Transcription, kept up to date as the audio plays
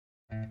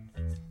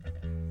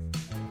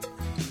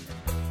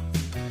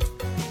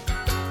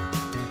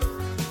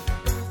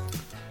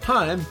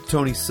Hi, I'm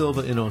Tony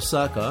Silva in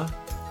Osaka.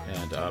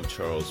 And I'm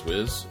Charles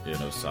Wiz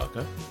in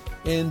Osaka.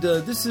 And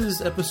this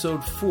is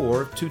episode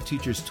 4 of Two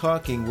Teachers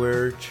Talking,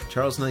 where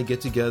Charles and I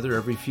get together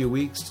every few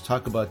weeks to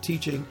talk about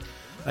teaching,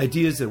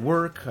 ideas that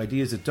work,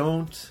 ideas that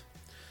don't,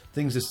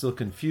 things that still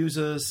confuse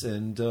us,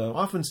 and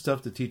often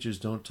stuff that teachers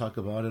don't talk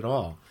about at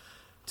all.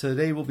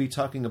 Today we'll be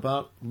talking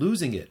about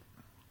losing it.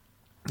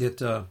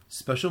 It's a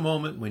special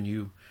moment when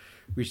you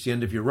reach the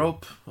end of your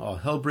rope, all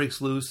hell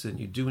breaks loose, and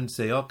you do and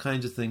say all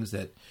kinds of things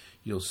that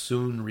you'll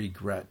soon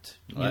regret.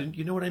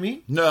 You know what I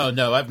mean?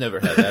 No, I've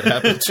never had that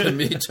happen to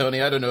me, Tony.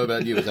 I don't know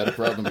about you. Is that a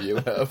problem you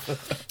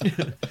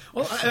have?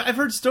 Well, I've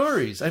heard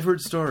stories.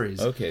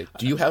 Okay.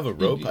 Do you have a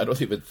rope? I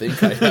don't even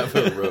think I have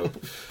a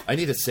rope. I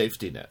need a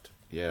safety net.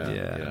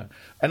 Yeah.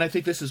 And I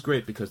think this is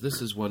great because this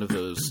is one of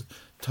those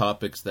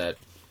topics that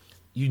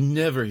you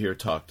never hear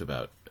talked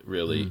about,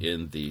 really,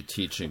 in the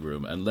teaching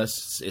room,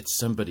 unless it's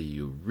somebody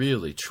you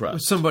really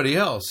trust. Somebody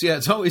else. Yeah,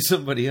 it's always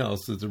somebody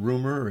else. It's a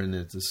rumor and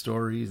it's the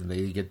stories, and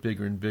they get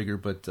bigger and bigger.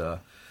 But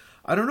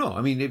I don't know.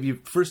 I mean, have you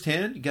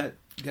firsthand, you got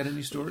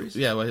any stories?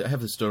 Yeah, well, I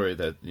have the story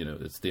that,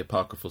 it's the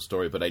apocryphal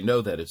story, but I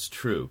know that it's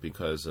true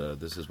because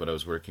this is when I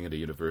was working at a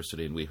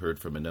university, and we heard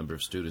from a number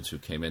of students who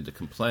came in to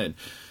complain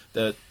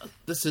that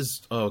this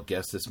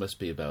must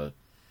be about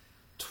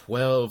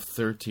 12,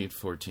 13,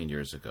 14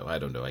 years ago. I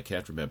don't know. I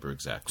can't remember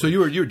exactly. So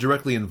you were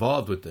directly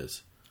involved with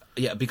this?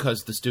 Yeah,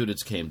 because the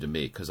students came to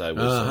me because I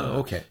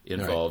was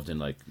involved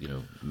right.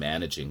 in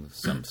managing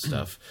some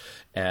stuff.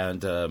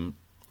 And the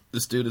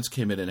students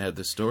came in and had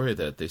the story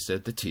that they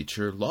said the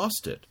teacher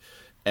lost it.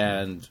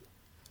 And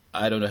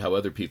I don't know how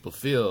other people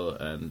feel.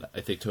 And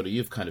I think, Tony,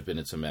 you've kind of been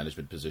in some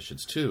management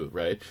positions too,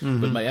 right? Mm-hmm.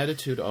 But my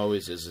attitude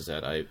always is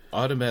that I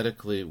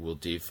automatically will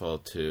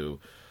default to,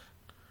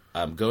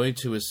 I'm going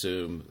to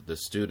assume the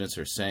students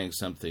are saying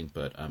something,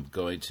 but I'm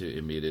going to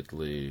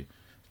immediately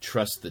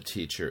trust the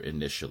teacher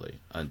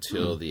initially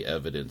until the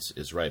evidence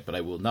is right. But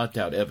I will not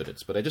doubt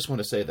evidence. But I just want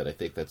to say that I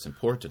think that's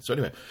important. So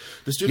anyway,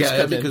 the students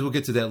come in. Because we'll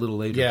get to that a little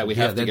later. Yeah, we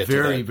have to get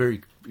very, to that.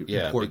 Very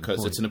important because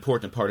point. It's an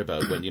important part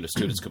about when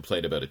students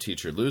complain about a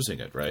teacher losing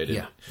it, right?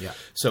 Yeah.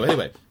 So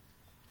anyway,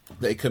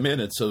 they come in,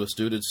 and so the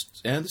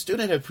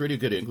student had pretty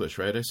good English,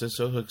 right? I said,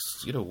 so,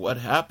 what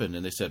happened?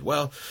 And they said,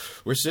 well,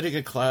 we're sitting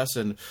in class,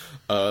 and,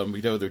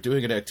 they're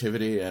doing an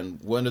activity,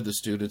 and one of the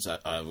students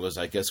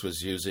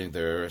was using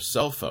their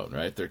cell phone,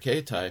 right, their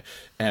Keitai,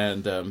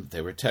 and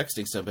they were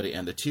texting somebody,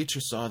 and the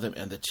teacher saw them,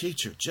 and the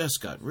teacher just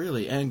got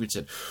really angry and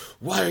said,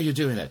 why are you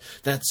doing that?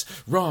 That's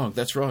wrong.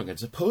 And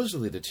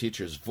supposedly the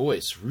teacher's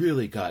voice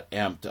really got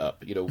amped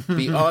up,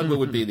 beyond what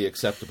would be the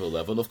acceptable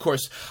level. And of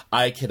course,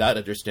 I cannot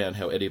understand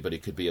how anybody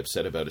could be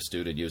upset about a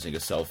student using a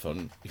cell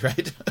phone,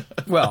 right?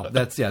 Well,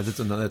 that's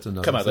another Come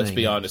on, thing. let's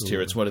be honest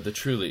here. It's one of the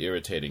truly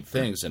irritating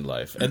things in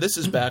life. And this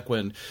is back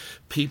when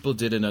people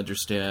didn't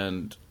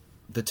understand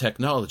the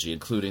technology,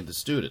 including the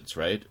students,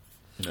 right?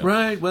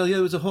 Right. Well, yeah,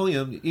 it was a whole,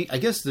 I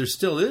guess there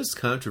still is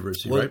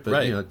controversy, right? But,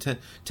 right.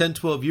 10,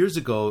 12 years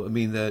ago, I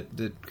mean,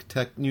 the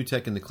new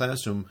tech in the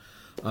classroom,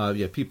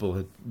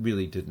 people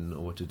really didn't know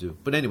what to do.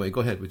 But anyway,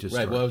 go ahead with your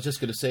story. Right. Well, I was just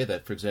going to say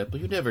that, for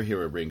example, you never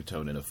hear a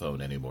ringtone in a phone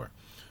anymore.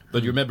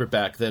 But you remember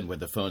back then when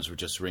the phones were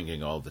just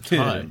ringing all the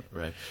time,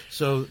 right?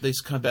 So they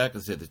come back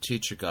and say the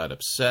teacher got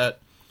upset,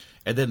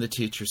 and then the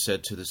teacher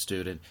said to the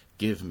student,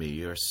 give me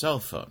your cell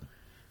phone.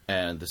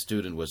 And the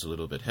student was a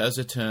little bit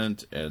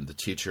hesitant, and the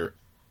teacher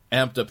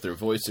amped up their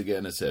voice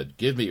again and said,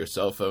 give me your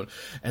cell phone.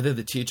 And then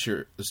the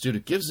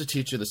student gives the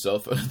teacher the cell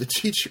phone, and the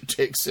teacher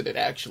takes it and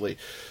actually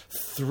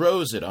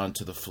throws it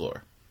onto the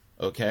floor,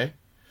 okay?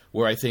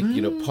 Where I think,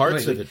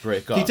 parts of it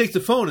break off. He takes the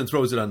phone and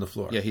throws it on the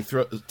floor. Yeah, he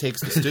takes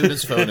the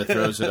student's phone and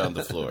throws it on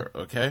the floor,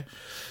 okay?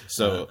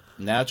 So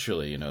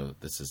naturally,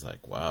 this is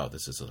like, wow,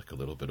 this is like a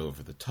little bit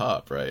over the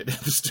top, right?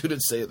 The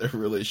students say they're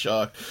really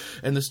shocked.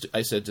 And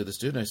I said to the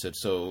student,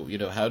 so,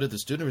 how did the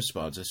student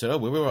respond? I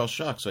said, we were all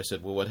shocked. So I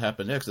said, well, what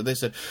happened next? And they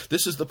said,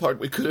 this is the part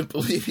we couldn't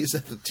believe. He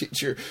said the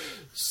teacher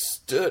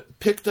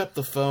picked up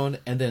the phone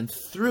and then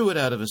threw it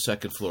out of a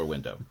second floor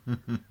window.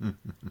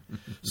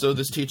 So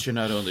this teacher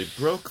not only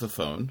broke the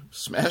phone,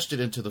 smashed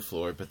it into the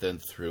floor, but then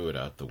threw it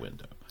out the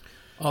window.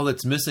 All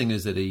that's missing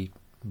is that he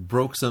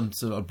broke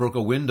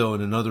a window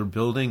in another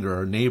building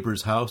or a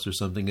neighbor's house or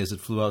something as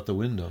it flew out the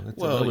window.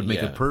 That would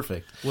make it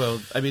perfect.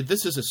 Well, I mean,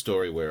 this is a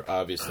story where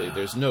obviously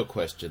there's no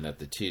question that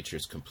the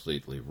teacher's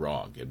completely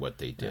wrong in what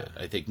they did.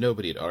 Yeah. I think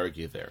nobody'd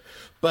argue there.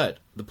 But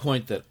the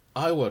point that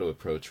I want to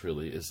approach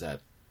really is that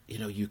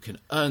you can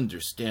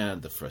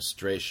understand the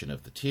frustration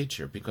of the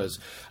teacher, because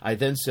I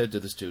then said to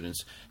the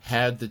students,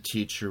 had the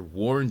teacher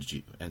warned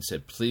you and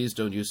said, please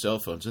don't use cell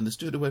phones? And the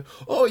student went,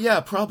 oh, yeah,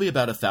 probably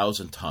about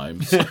 1,000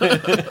 times.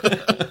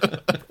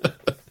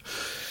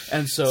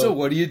 And so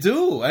what do you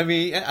do? I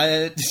mean,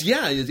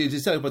 you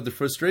talk about the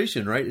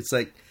frustration, right? It's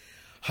like,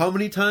 how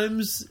many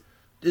times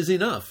is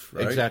enough,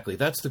 right? Exactly.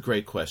 That's the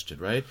great question,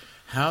 right?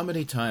 How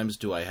many times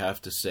do I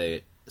have to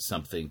say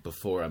something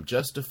before I'm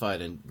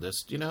justified in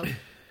this,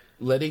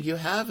 letting you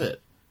have it,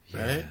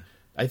 right? Yeah.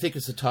 I think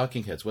it's the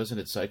Talking Heads. Wasn't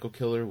it Psycho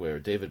Killer where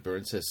David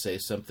Byrne says, say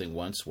something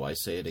once, why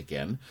say it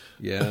again?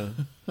 Yeah.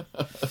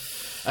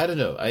 I don't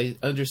know. I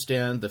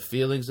understand the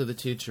feelings of the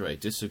teacher. I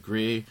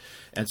disagree.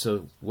 And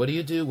so what do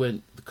you do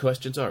when the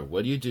questions are,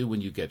 what do you do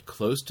when you get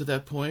close to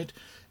that point?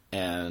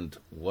 And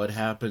what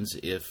happens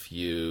if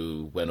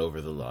you went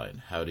over the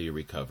line? How do you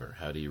recover?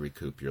 How do you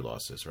recoup your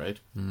losses, right?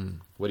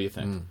 What do you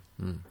think?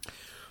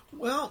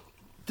 Well,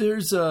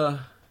 there's a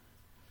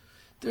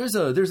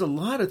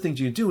lot of things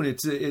you can do, and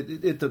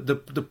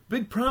the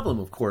big problem,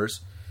 of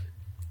course,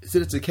 is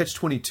that it's a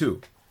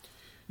catch-22.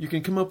 You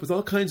can come up with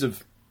all kinds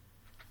of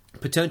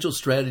potential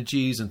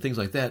strategies and things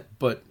like that,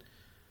 but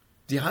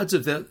the odds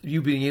of that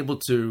you being able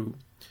to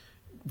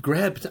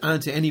grab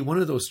onto any one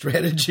of those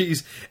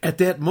strategies at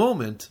that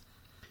moment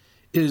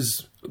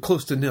is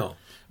close to nil.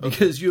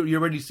 Because you're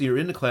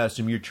in the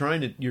classroom,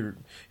 you're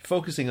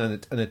focusing on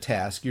a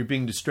task, you're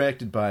being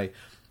distracted by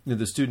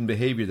the student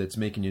behavior that's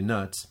making you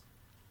nuts,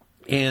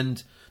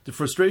 and the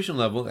frustration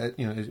level, as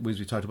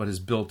we talked about, is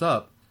built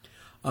up.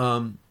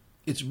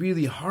 It's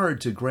really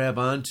hard to grab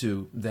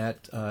onto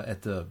that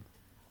at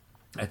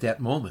that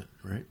moment,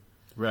 right?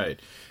 Right.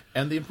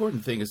 And the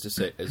important thing is to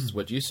say, is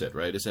what you said,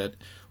 right, is that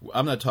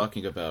I'm not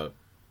talking about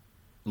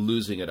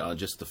losing it on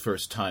just the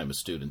first time a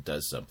student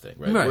does something,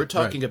 right? We're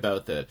talking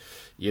about that,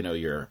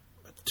 you're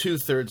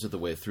 2/3 of the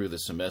way through the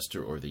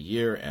semester or the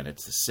year, and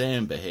it's the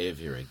same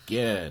behavior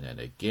again and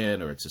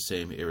again, or it's the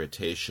same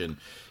irritation.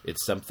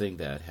 It's something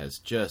that has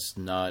just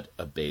not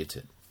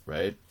abated,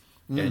 right?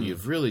 And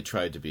you've really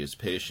tried to be as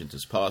patient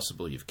as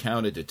possible. You've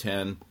counted to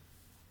 10.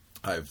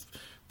 I've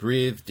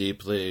breathed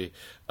deeply.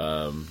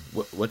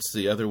 What's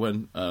the other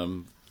one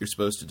you're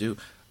supposed to do?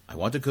 I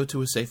want to go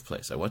to a safe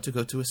place. I want to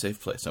go to a safe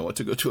place. I want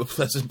to go to a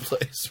pleasant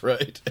place,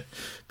 right?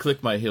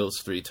 Click my heels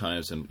 3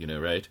 times and,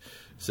 right?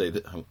 Say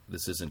that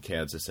this isn't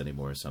Kansas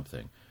anymore or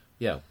something.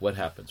 Yeah, what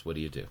happens? What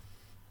do you do?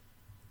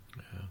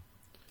 Yeah.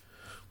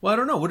 Well, I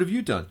don't know. What have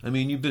you done? I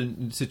mean, you've been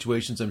in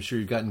situations, I'm sure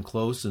you've gotten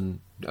close and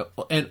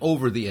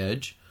over the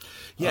edge.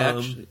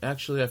 Yeah,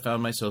 actually, I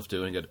found myself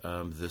doing it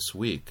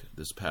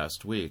this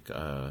past week.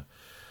 In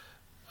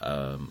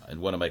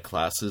one of my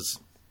classes,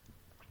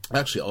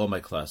 actually all my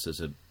classes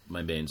at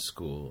my main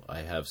school,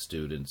 I have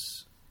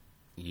students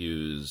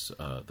use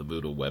the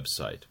Moodle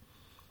website.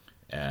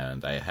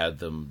 And I had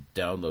them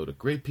download a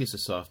great piece of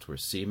software,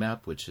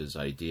 CMAP, which is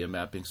idea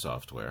mapping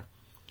software.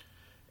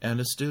 And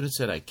a student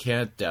said, I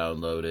can't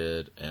download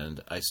it.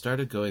 And I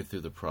started going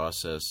through the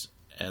process.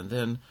 And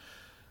then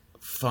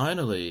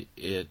finally,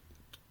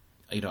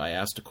 I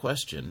asked a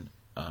question.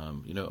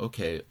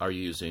 Okay, are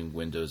you using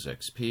Windows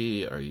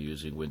XP? Are you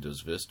using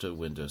Windows Vista,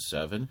 Windows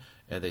 7?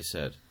 And they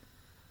said,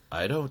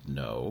 I don't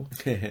know.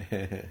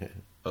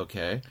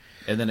 Okay.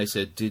 And then I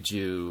said, did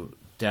you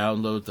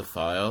download the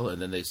file?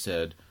 And then they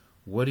said,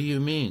 what do you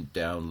mean,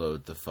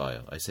 download the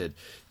file? I said,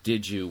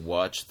 did you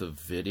watch the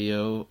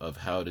video of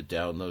how to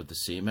download the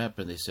CMAP?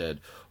 And they said,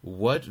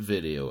 what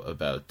video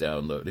about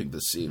downloading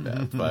the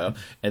CMAP file?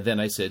 And then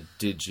I said,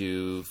 did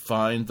you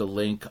find the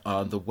link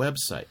on the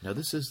website? Now,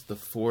 this is the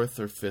 4th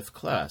or 5th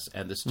class.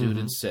 And the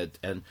student said,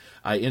 and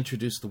I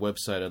introduced the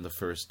website on the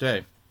first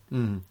day.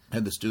 And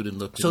the student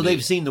looked at me. So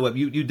they've seen the web.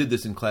 You did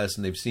this in class,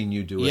 and they've seen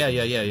you do it.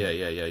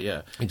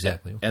 Yeah.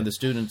 Exactly. Okay. And the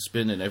student's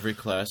been in every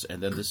class,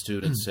 and then the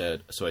student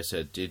said, so I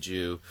said, did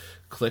you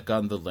click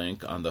on the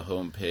link on the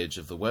home page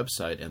of the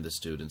website? And the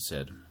student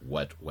said,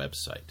 what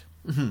website?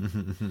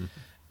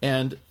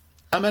 And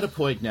I'm at a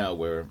point now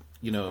where,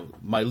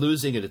 my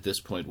losing it at this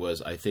point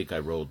was, I think I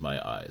rolled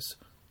my eyes.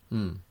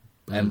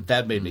 And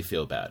that made me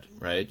feel bad,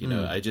 right?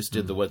 I just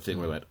did the one thing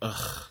where I went,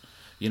 ugh.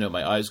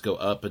 My eyes go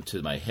up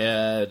into my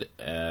head,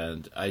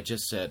 and I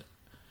just said,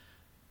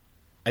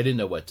 I didn't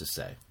know what to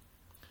say.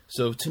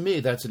 So to me,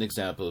 that's an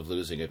example of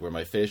losing it, where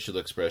my facial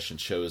expression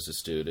shows the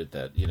student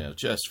that,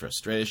 just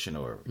frustration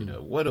or,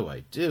 what do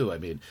I do? I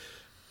mean,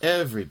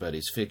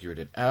 everybody's figured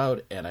it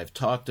out, and I've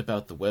talked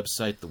about the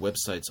website. The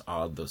website's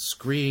on the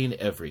screen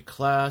every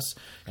class,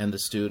 and the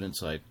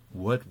student's like,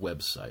 what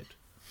website?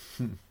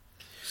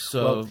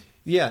 So... Well,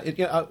 yeah,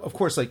 of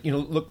course,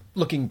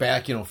 looking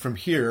back, from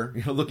here,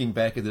 looking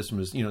back at this from,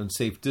 in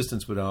safe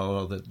distance without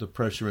all the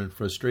pressure and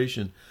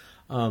frustration.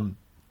 And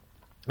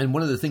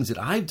one of the things that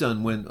I've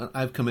done when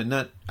I've come in,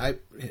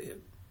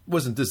 it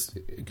wasn't this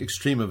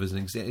extreme of as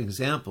an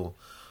example,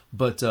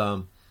 but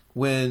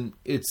when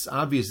it's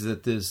obvious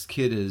that this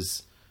kid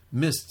has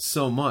missed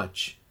so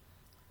much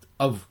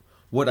of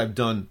what I've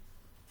done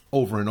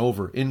over and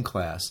over in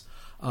class,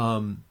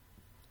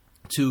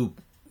 to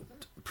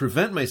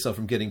prevent myself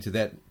from getting to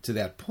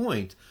that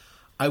point,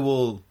 I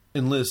will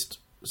enlist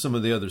some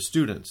of the other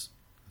students.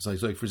 It's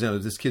like for example,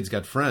 if this kid's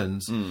got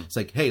friends, it's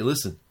like, hey,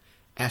 listen,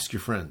 ask your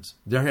friends.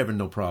 They're having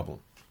no problem.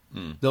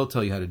 They'll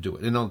tell you how to do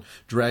it. And I'll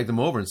drag them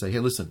over and say, hey,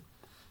 listen,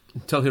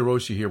 tell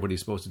Hiroshi here what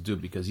he's supposed to do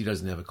because he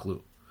doesn't have a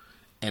clue.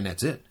 And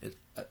that's it.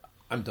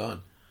 I'm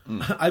done.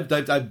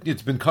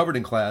 It's been covered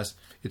in class.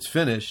 It's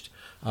finished.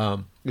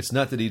 It's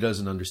not that he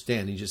doesn't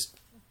understand. He's just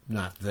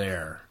not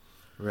there.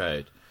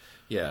 Right.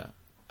 Yeah.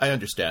 I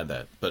understand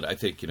that, but I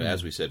think,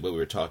 as we said, what we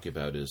were talking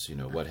about is,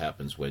 what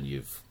happens when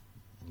you've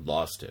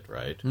lost it,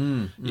 right?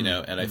 And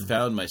I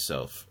found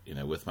myself,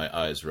 with my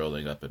eyes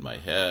rolling up in my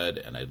head,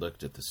 and I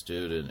looked at the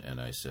student and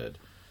I said,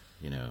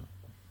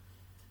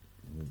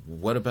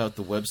 what about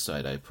the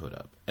website I put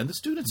up? And the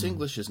student's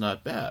English is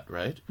not bad,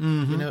 right?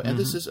 And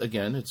this is,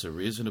 again, it's a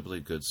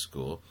reasonably good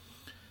school.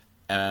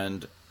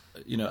 And,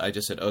 I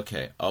just said,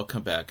 okay, I'll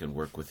come back and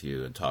work with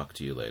you and talk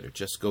to you later.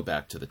 Just go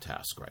back to the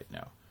task right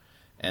now.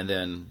 And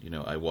then,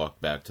 I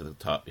walked back to the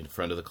top in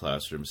front of the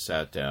classroom,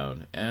 sat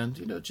down, and,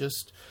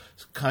 just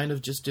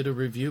did a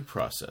review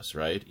process,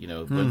 right?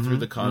 Went through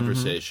the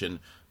conversation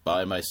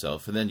by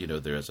myself. And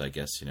then, there's, I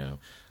guess,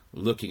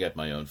 looking at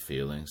my own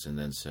feelings, and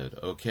then said,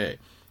 okay,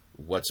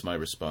 what's my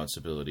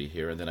responsibility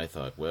here? And then I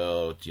thought,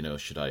 well,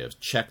 should I have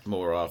checked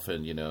more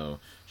often? And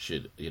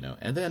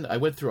then I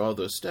went through all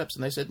those steps,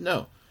 and I said,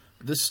 no.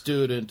 The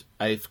student,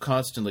 I've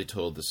constantly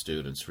told the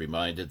students,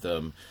 reminded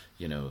them,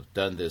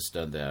 done this,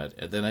 done that.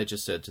 And then I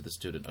just said to the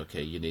student,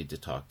 okay, you need to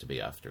talk to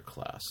me after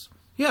class.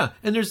 Yeah,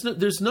 and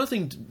there's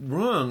nothing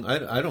wrong,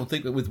 I don't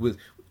think, with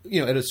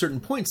at a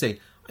certain point say,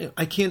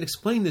 I can't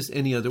explain this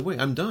any other way.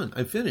 I'm done.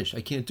 I'm finished.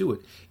 I can't do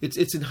it.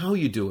 It's in how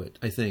you do it,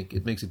 I think.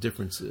 It makes a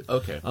difference.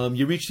 Okay.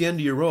 You reach the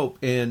end of your rope,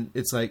 and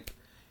it's like,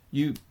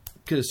 you,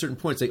 at a certain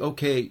point, it's like,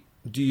 okay,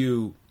 do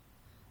you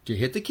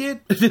hit the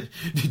kid?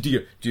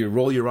 do you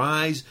roll your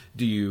eyes?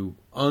 Do you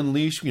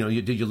unleash?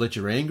 Did you let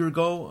your anger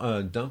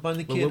go? Dump on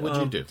the kid? Well, what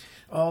would you do?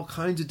 All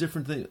kinds of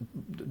different things.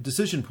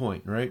 Decision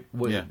point, right?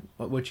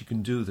 What you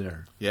can do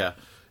there. Yeah.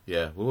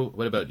 Well,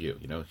 what about you?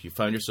 You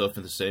find yourself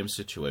in the same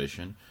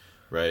situation,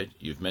 right?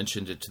 You've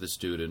mentioned it to the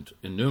student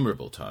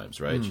innumerable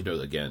times, right?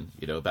 Again,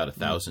 about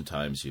 1,000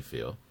 times you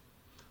feel.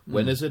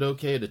 When is it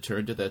okay to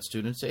turn to that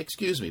student and say,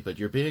 excuse me, but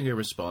you're being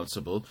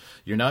irresponsible.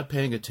 You're not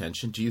paying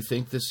attention. Do you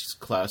think this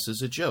class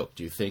is a joke?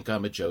 Do you think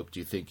I'm a joke? Do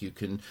you think you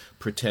can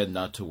pretend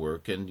not to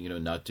work and,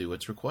 not do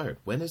what's required?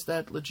 When is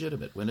that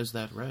legitimate? When is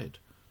that right?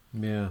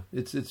 Yeah,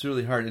 it's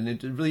really hard. And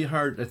it's really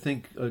hard, I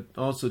think,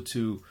 also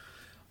to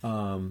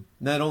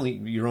not only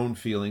your own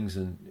feelings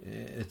and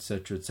et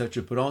cetera,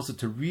 but also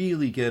to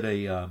really get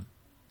a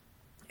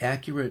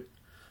accurate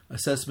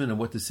assessment of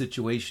what the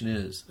situation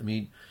is. I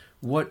mean,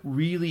 what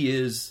really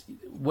is,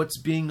 what's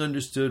being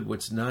understood,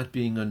 what's not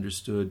being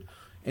understood,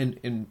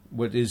 and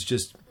what is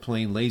just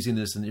plain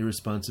laziness and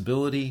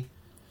irresponsibility.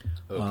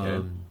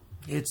 Okay.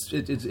 It's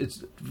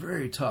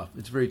very tough.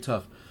 It's very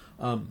tough.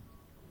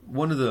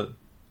 One of the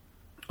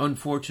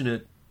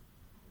unfortunate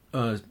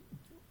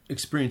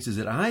experiences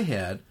that I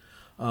had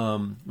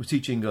was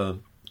teaching.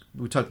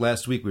 We talked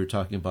last week. We were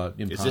talking about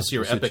impossible. Is this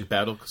your epic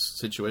battle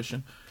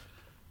situation?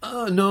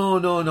 No,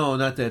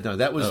 not that. No,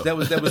 that was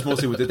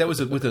mostly with that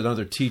was with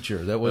another teacher.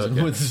 That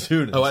wasn't with the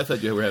students. Oh, I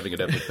thought you were having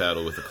an epic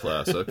battle with the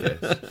class. Okay,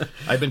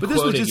 I've been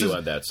quoting you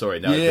on that. Sorry,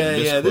 now I've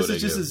been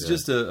misquoting This is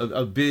just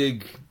a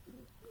big,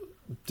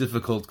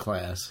 difficult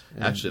class.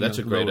 And, actually, that's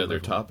a great other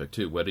topic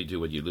too. What do you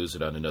do when you lose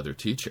it on another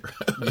teacher?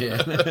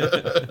 Yeah.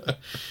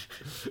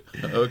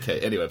 Okay.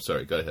 Anyway, I'm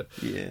sorry. Go ahead.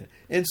 Yeah,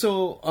 and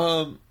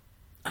so.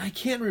 I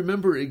can't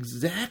remember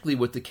exactly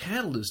what the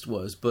catalyst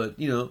was, but,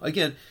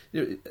 again,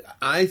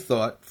 I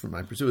thought, from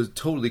my perspective, it was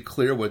totally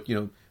clear what,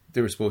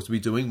 they were supposed to be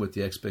doing, what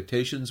the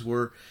expectations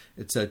were,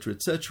 et cetera,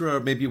 et cetera. Or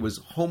maybe it was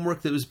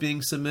homework that was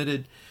being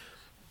submitted.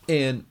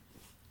 And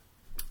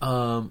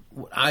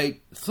I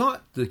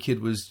thought the kid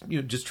was,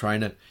 just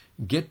trying to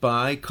get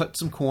by, cut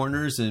some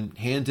corners, and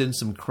hand in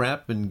some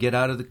crap and get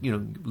out of the,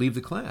 leave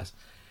the class.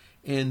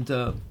 And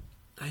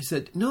I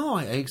said, no,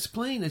 I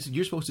explained. I said,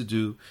 you're supposed to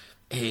do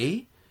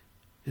A,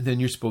 and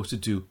then you're supposed to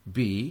do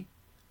B,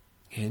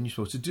 and you're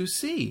supposed to do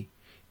C.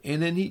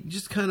 And then he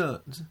just kind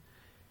of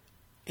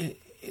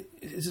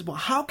says, well,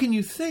 how can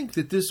you think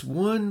that this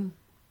one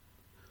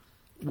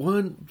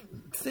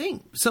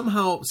thing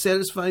somehow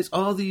satisfies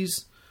all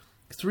these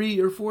 3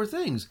 or 4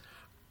 things?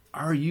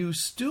 Are you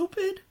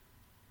stupid?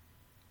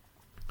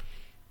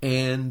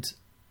 And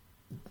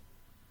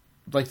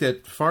like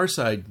that Far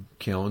Side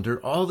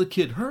calendar, all the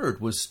kid heard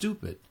was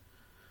stupid.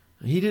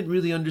 He didn't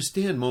really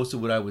understand most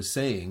of what I was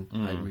saying,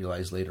 I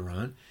realized later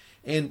on.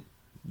 And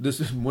this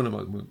is one of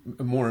my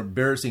more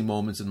embarrassing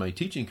moments in my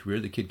teaching career.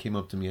 The kid came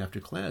up to me after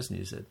class and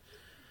he said,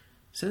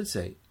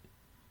 Sensei,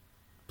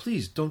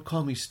 please don't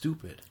call me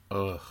stupid.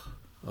 Ugh.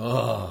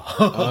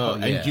 Oh,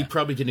 yeah. And you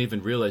probably didn't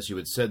even realize you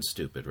had said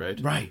stupid, right?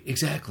 Right,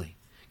 exactly.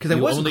 Because I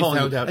you wasn't only calling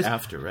found out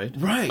after, right?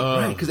 Right,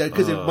 right.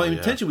 Because my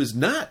intention was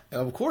not,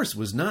 of course,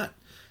 was not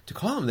to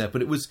call him that,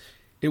 but it was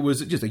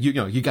just like,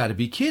 you got to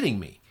be kidding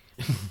me.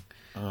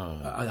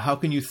 How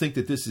can you think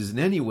that this is in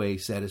any way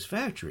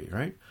satisfactory,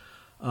 right?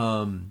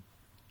 And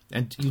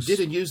you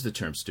didn't use the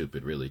term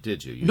stupid, really,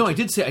 did you? No, I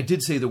did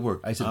say the word.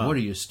 I said, what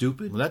are you,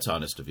 stupid? Well, that's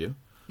honest of you.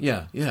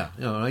 Yeah.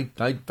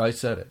 I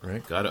said it,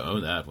 right? Got to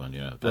own that one,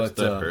 yeah. That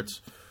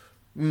hurts.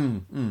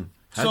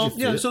 How'd you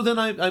feel? So then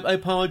I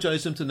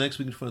apologized him to next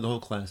week in front of the whole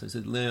class. I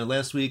said,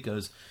 last week I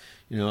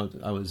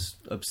was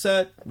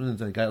upset,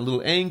 and I got a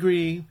little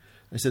angry.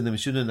 I said, "No, we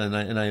shouldn't." And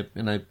I,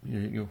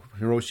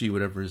 Hiroshi,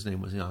 whatever his name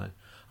was,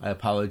 I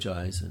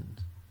apologize,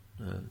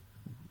 and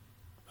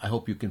I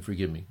hope you can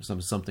forgive me,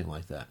 something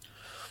like that.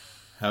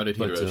 How did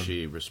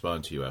Hiroshi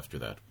respond to you after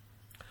that?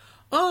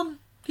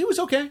 He was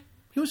okay.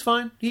 He was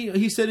fine.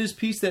 He said his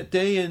piece that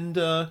day,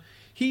 and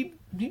he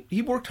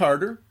worked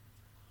harder.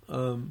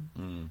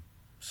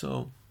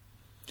 So,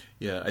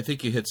 yeah, I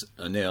think you hit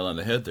a nail on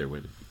the head there,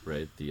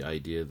 right? The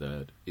idea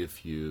that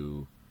if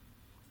you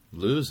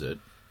lose it,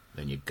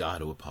 then you got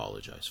to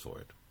apologize for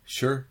it.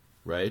 Sure.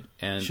 Right?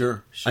 And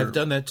sure. I've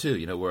done that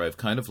too, where I've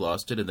kind of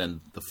lost it, and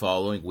then the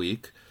following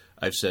week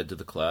I've said to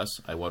the class,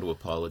 I want to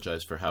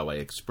apologize for how I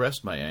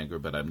expressed my anger,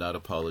 but I'm not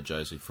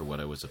apologizing for what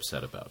I was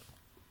upset about.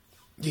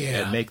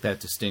 Yeah. And make that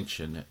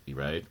distinction,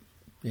 right?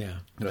 Yeah.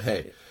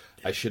 Hey,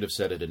 I should have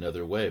said it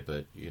another way,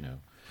 but,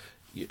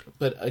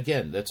 but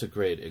again, that's a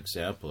great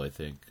example, I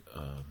think,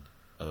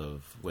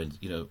 of when,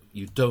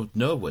 you don't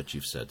know what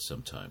you've said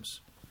sometimes.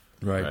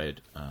 Right.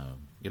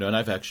 And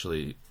I've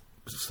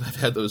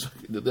had those,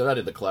 they're not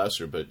in the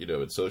classroom, but,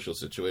 in social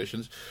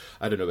situations.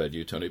 I don't know about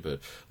you, Tony, but,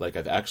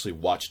 I've actually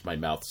watched my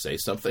mouth say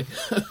something.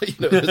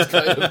 This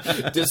kind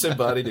of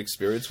disembodied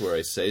experience where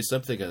I say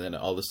something, and then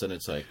all of a sudden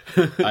it's like,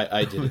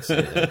 I didn't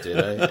say that, did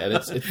I? And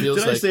it feels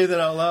did like... I say that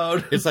out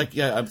loud? It's like,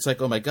 it's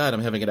like, oh my God,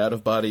 I'm having an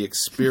out-of-body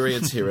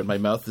experience here, and my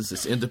mouth is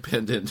this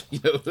independent,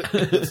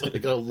 it's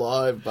like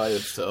alive by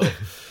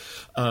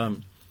itself.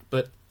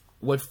 But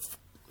what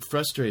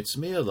frustrates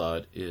me a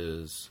lot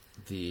is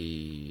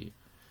the...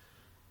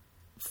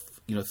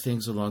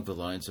 things along the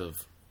lines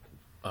of,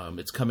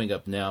 it's coming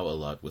up now a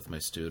lot with my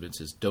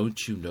students, is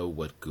don't you know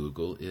what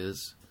Google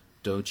is?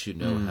 Don't you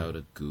know how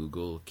to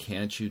Google?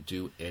 Can't you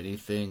do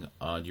anything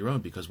on your own?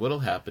 Because what'll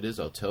happen is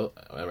I'll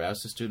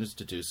ask the students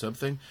to do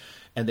something,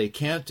 and they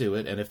can't do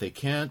it, and if they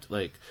can't,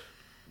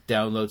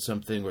 download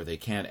something, or they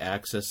can't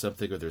access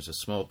something, or there's a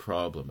small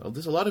problem.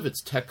 There's a lot of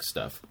it's tech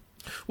stuff.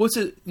 Well,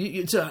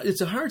 it's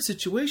a hard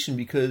situation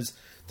because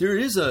there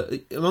is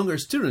among our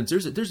students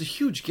there's a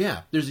huge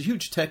gap. There's a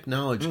huge tech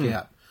knowledge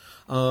gap.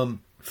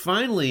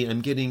 Finally,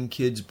 I'm getting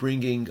kids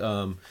bringing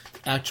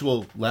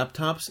actual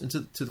laptops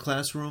into the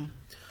classroom.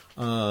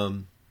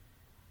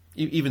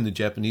 Even the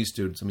Japanese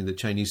students. I mean, the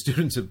Chinese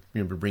students have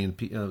been bringing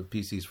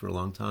PCs for a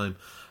long time,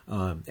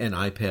 and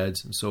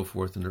iPads and so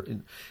forth.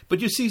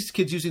 But you see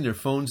kids using their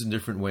phones in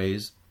different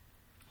ways.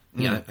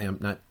 Yeah, I'm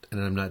not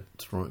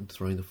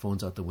throwing the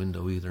phones out the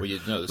window either. Well,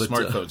 the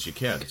smartphones you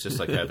can. It's just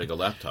like having a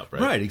laptop,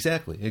 right? Right,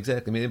 exactly.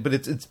 I mean, but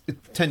it's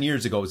 10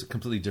 years ago, it was a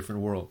completely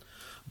different world.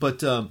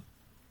 But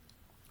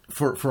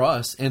for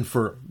us and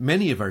for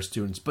many of our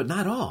students, but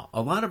not all,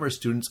 a lot of our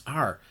students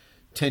are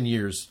 10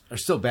 years, are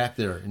still back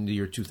there in the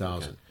year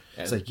 2000. Okay.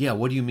 It's like,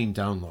 what do you mean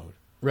download?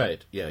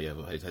 Right. Yeah.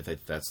 Well, I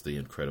think that's the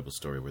incredible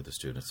story where the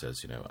student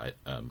says,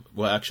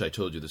 actually, I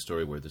told you the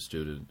story where the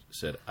student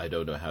said, I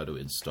don't know how to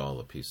install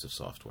a piece of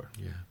software.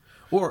 Yeah.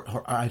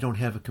 Or I don't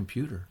have a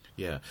computer.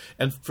 Yeah.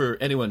 And for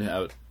anyone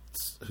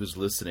who's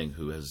listening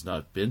who has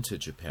not been to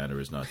Japan or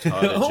is not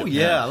taught in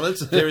Japan,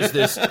 there's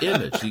this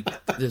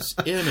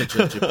image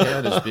of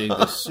Japan as being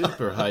this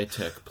super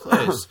high-tech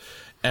place.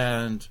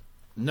 And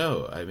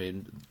no, I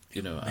mean,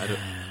 I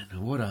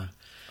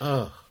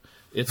don't...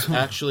 It's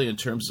actually, in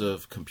terms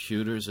of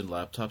computers and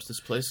laptops, this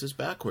place is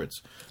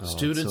backwards.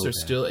 Students are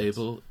still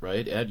able,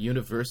 right, at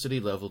university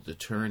level to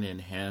turn in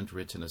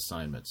handwritten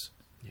assignments.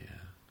 Yeah.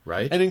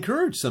 Right? And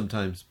encouraged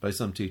sometimes by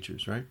some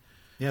teachers, right?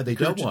 Yeah, they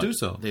don't want to do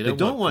so. They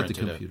don't want the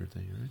computer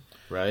thing, right?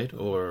 Right?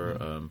 Or,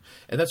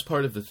 and that's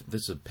part of this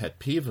is a pet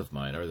peeve of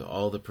mine, are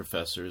all the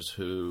professors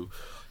who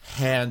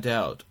hand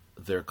out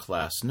their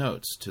class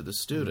notes to the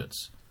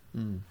students.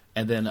 And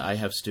then I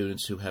have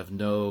students who have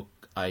no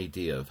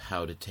idea of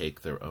how to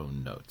take their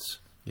own notes.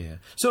 Yeah.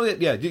 So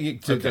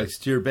to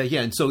steer back.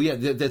 Yeah, and so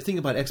the thing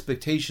about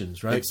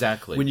expectations, right?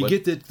 Exactly. When you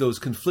get those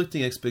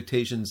conflicting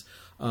expectations,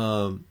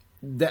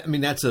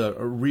 that's a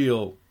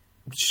real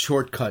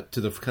shortcut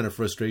to the kind of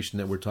frustration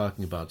that we're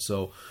talking about.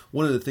 So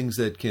one of the things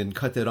that can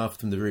cut that off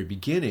from the very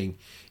beginning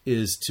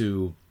is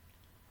to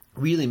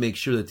really make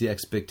sure that the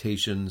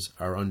expectations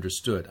are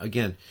understood.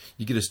 Again,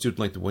 you get a student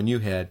like the one you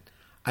had,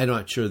 I'm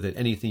not sure that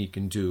anything you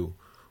can do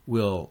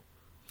will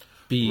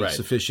be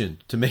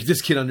sufficient to make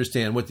this kid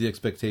understand what the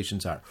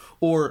expectations are.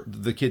 Or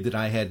the kid that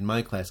I had in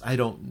my class, I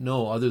don't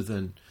know other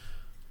than,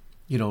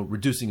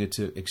 reducing it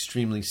to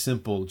extremely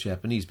simple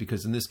Japanese,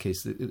 because in this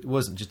case, it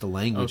wasn't just a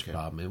language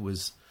problem. It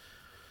was,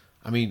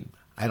 I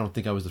don't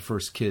think I was the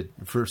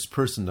first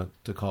person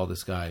to call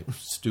this guy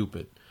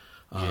stupid.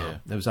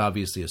 That was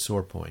obviously a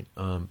sore point.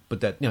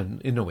 But that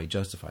in no way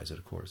justifies it,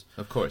 of course.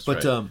 Of course,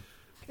 but,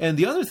 and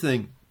the other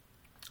thing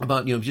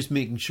about, just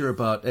making sure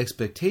about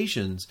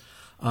expectations,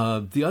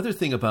 the other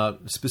thing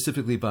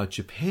specifically about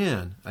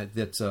Japan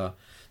that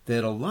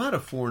a lot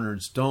of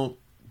foreigners don't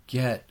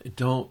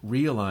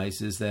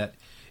realize is that,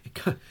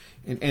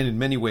 and in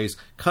many ways,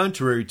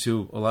 contrary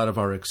to a lot of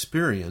our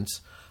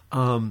experience,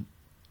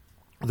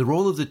 the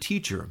role of the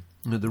teacher,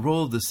 the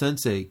role of the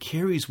sensei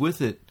carries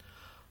with it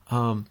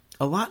a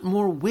lot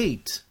more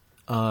weight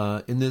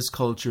in this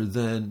culture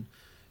than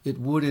it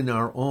would in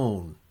our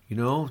own.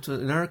 So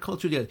in our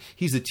culture,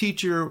 he's a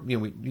teacher.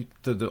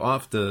 The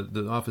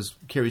office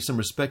carries some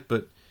respect,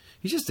 but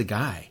he's just a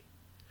guy.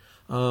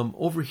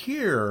 Over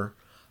here,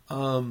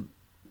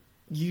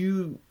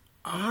 you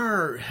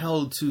are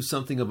held to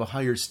something of a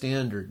higher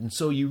standard, and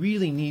so you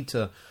really need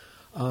to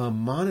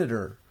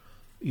monitor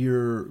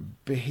your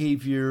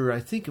behavior, I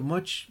think,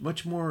 much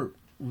more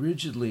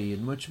rigidly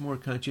and much more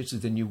conscientiously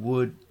than you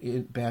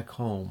would back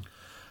home.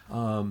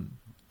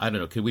 I don't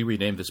know. Could we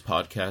rename this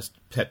podcast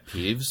Pet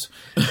Peeves?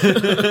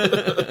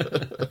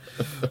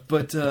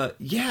 But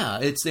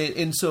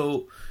and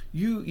so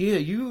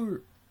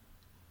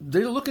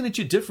they're looking at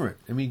you different.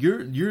 I mean,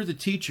 you're the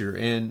teacher,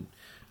 and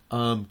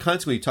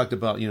constantly talked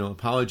about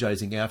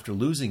apologizing after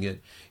losing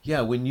it.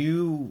 Yeah, when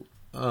you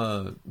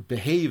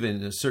behave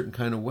in a certain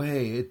kind of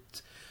way,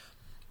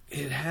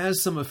 it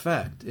has some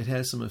effect. It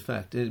has some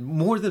effect,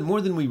 more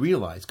than we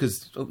realize,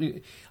 because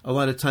a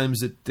lot of times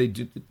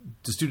the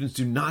students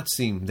do not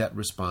seem that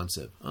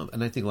responsive,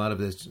 and I think a lot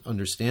of it's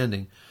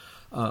understanding.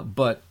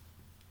 But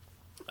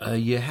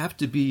you have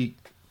to be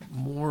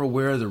more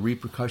aware of the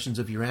repercussions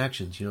of your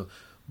actions.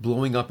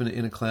 Blowing up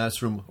in a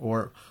classroom,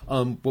 or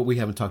what we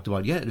haven't talked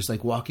about yet is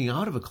like walking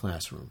out of a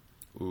classroom.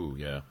 Ooh,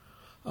 yeah.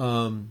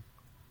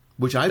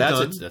 Which I've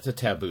done. That's a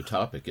taboo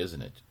topic,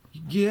 isn't it?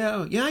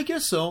 Yeah, I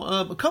guess so.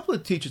 A couple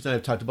of teachers and I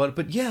have talked about it,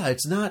 but yeah,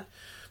 it's not.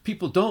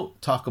 People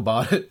don't talk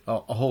about it a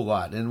whole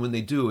lot, and when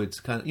they do, it's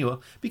kind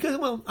of because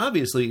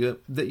obviously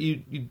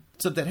that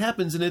something that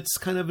happens, and it's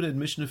kind of an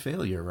admission of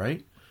failure,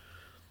 right?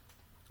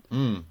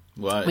 Well,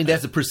 I mean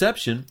that's a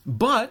perception,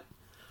 but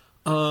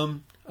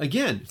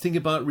again, think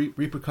about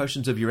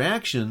repercussions of your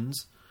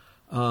actions,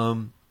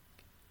 and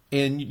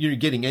you're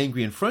getting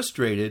angry and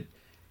frustrated,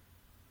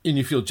 and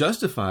you feel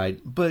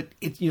justified, but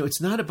it's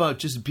not about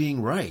just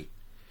being right.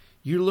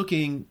 You're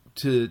looking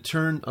to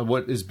turn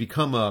what has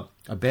become a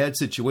bad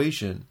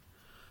situation,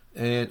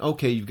 and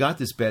okay, you've got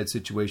this bad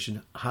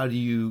situation. How do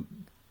you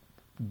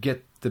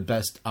get the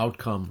best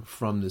outcome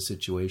from the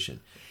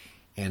situation?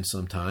 And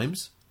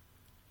sometimes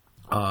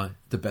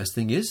the best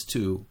thing is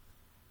to,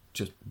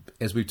 just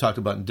as we've talked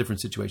about in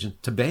different situations,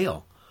 to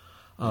bail.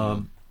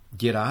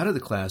 Get out of the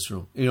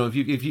classroom. If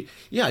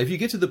you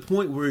get to the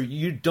point where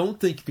you don't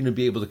think you're going to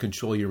be able to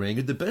control your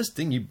anger, the best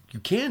thing you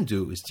can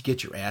do is to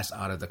get your ass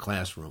out of the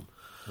classroom.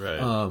 Right.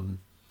 And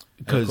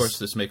of course,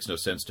 this makes no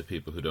sense to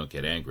people who don't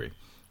get angry.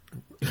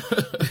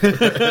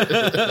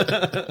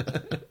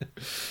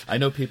 I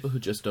know people who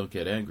just don't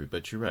get angry,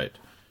 but you're right.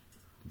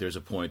 There's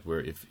a point where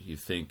if you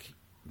think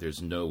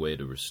there's no way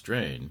to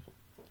restrain,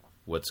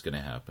 what's going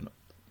to happen?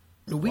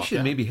 We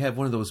should maybe have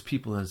one of those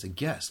people as a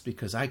guest,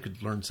 because I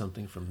could learn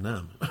something from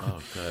them.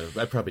 Oh, God.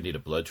 I probably need a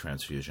blood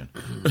transfusion.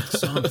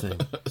 Something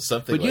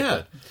like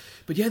that.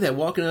 But yeah, that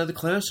walking out of the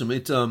classroom,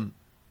 it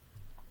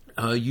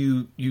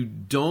you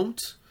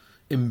don't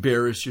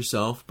embarrass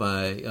yourself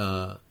by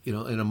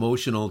an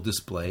emotional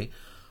display.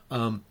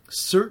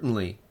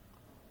 Certainly,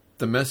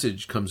 the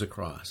message comes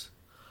across.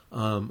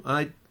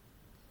 I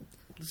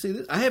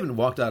haven't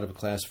walked out of a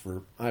class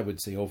for, I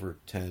would say, over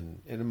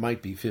 10, and it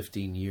might be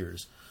 15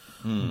 years.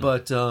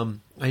 But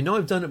I know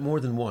I've done it more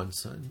than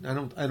once. I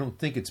don't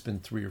think it's been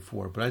 3 or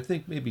 4, but I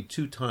think maybe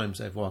 2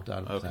 times I've walked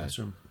out of a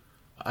classroom.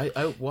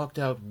 I walked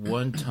out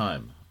one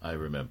time, I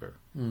remember.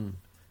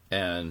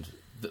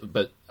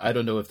 But I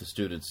don't know if the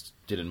students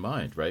didn't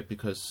mind, right?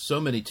 Because so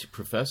many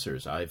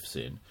professors I've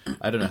seen,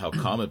 I don't know how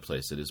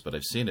commonplace it is, but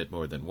I've seen it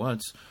more than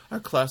once,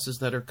 are classes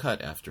that are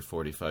cut after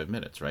 45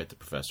 minutes, right? The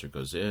professor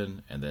goes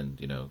in and then,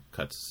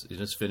 cuts,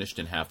 it's finished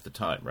in half the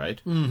time,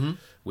 right? Mm-hmm.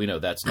 We know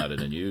that's not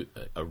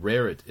a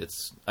rarity.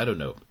 It's, I don't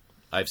know.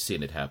 I've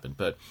seen it happen.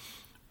 But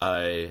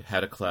I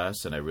had a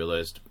class and I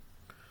realized,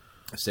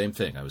 same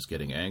thing. I was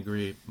getting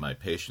angry. My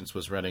patience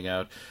was running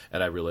out.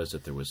 And I realized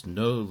that there was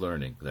no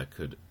learning that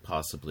could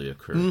possibly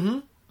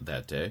occur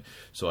that day.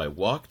 So I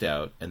walked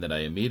out, and then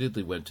I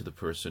immediately went to the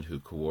person who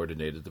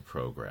coordinated the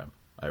program,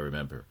 I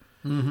remember.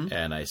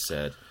 And I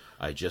said,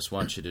 I just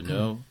want you to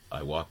know,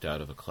 I walked out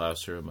of a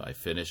classroom. I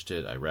finished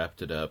it. I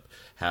wrapped it up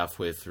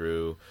halfway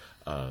through.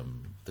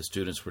 The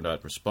students were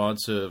not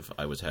responsive.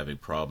 I was having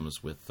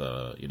problems with,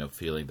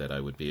 feeling that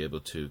I would be able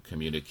to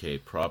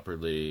communicate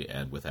properly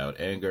and without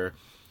anger.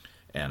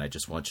 And I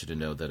just want you to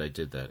know that I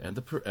did that.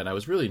 And I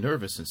was really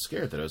nervous and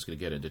scared that I was going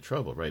to get into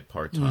trouble, right?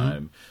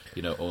 Part-time,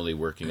 only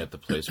working at the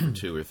place for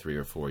 2 or 3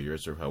 or 4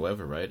 years or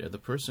however, right? And the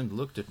person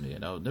looked at me,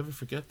 and I'll never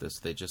forget this.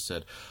 They just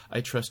said,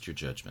 I trust your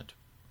judgment.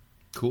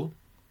 Cool.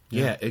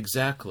 Yeah,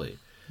 exactly.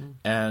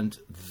 And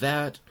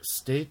that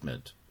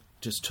statement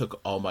just took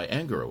all my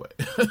anger away.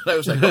 I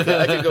was like,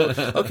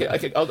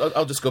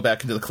 I'll just go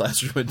back into the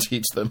classroom and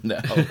teach them now.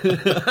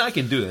 I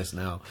can do this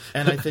now.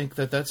 And I think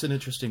that's an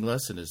interesting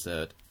lesson, is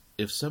that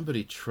if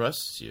somebody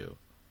trusts you,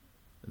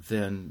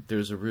 then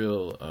there's a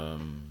real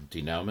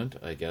denouement,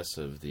 I guess,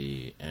 of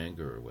the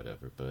anger or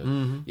whatever. But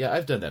yeah,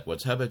 I've done that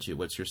once. How about you?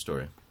 What's your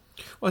story?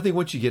 Well, I think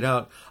once you get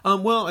out,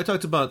 I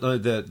talked about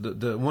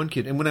the one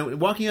kid, and when I was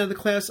walking out of the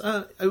class,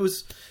 it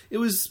was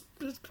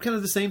kind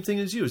of the same thing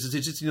as you. It's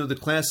just the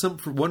class,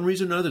 for one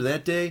reason or another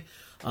that day,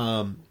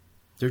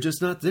 they're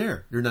just not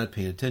there. They're not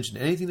paying attention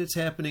to anything that's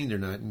happening. They're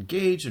not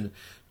engaged, and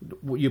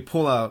you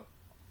pull out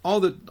all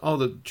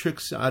the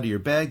tricks out of your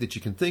bag that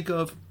you can think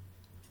of,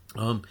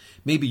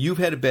 Maybe you've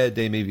had a bad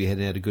day. Maybe you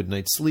hadn't had a good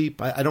night's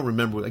sleep. I don't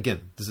remember.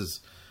 Again,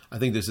 I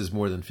think this is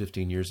more than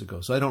 15 years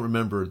ago, so I don't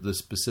remember the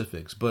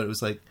specifics. But it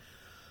was like,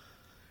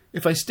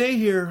 if I stay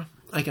here,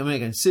 I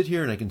can sit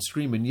here and I can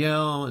scream and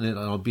yell, and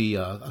I'll be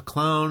a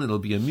clown. It'll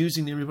be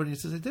amusing to everybody.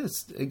 It's like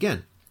this.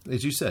 Again,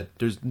 as you said,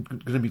 there's going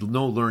to be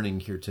no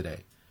learning here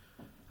today.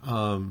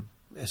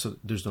 So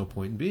there's no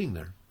point in being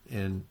there.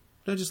 And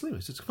I just leave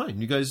it. It's fine.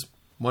 You guys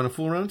want to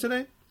fool around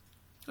today?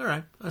 All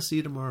right. I'll see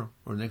you tomorrow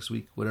or next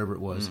week, whatever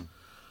it was.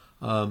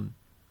 I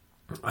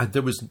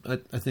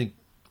think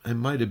I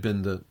might have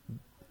been the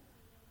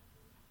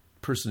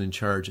person in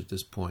charge at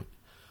this point.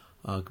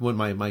 When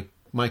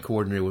my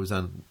coordinator was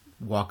on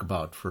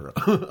walkabout for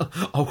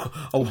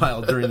a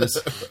while during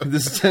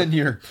this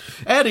tenure,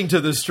 adding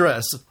to the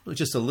stress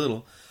just a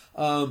little.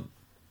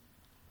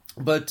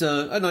 But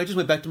I don't know, I just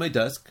went back to my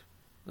desk.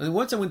 And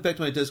once I went back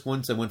to my desk,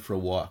 once I went for a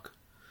walk.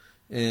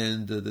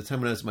 And the time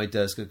when I was at my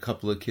desk, a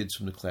couple of kids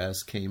from the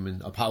class came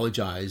and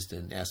apologized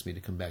and asked me to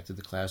come back to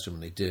the classroom,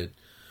 and they did.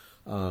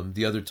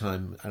 The other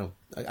time,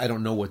 I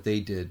don't know what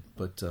they did,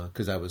 but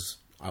because I was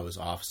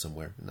off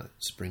somewhere in a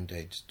spring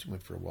day, just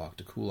went for a walk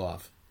to cool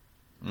off.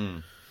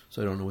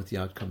 So I don't know what the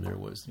outcome there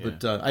was. Yeah.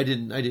 But I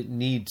didn't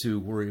need to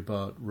worry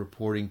about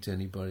reporting to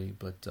anybody,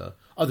 but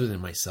other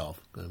than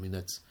myself. I mean,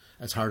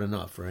 that's hard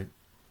enough, right?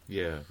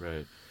 Yeah,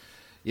 right.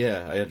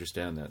 Yeah, I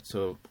understand that.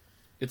 So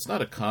it's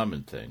not a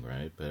common thing,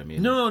 right? But I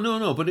mean,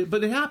 no. But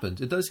it happens.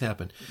 It does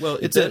happen. Well,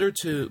 it's better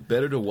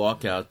to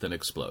walk out than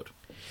explode.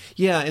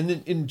 Yeah, and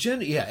then in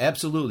general, yeah,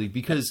 absolutely.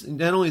 Because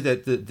not only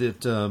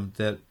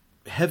that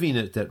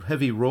heaviness, that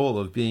heavy role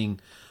of being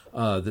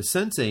the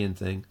sensei in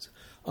things,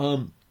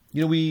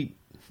 we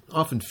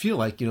often feel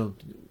like,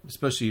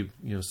 especially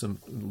some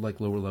like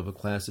lower level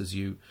classes,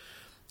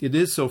 it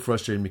is so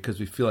frustrating because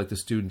we feel like the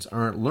students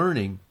aren't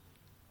learning.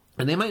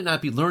 And they might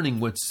not be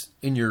learning what's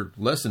in your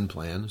lesson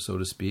plan, so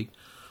to speak,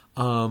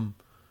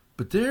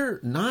 but they're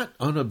not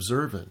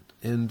unobservant,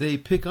 and they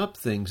pick up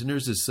things. And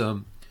there's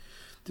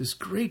this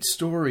great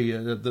story.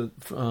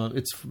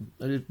 It's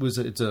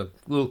a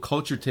little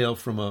culture tale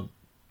from a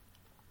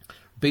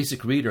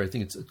basic reader. I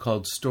think it's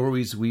called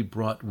 "Stories We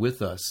Brought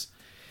With Us,"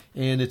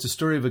 and it's a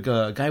story of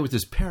a guy with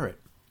his parrot.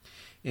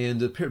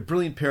 And the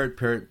brilliant parrot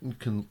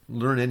can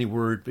learn any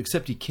word,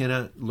 except he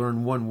cannot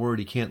learn one word.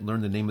 He can't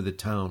learn the name of the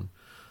town.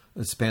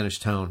 A Spanish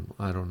town,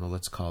 I don't know,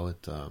 let's call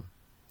it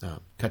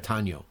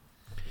Catano.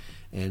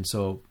 And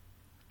so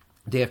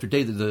day after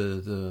day,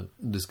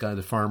 this guy,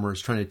 the farmer,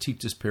 is trying to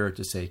teach this parrot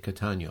to say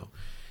Catano.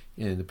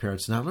 And the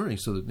parrot's not learning.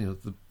 So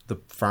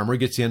the farmer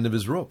gets the end of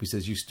his rope. He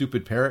says, "You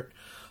stupid parrot,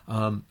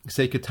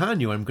 say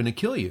Catano, I'm going to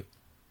kill you."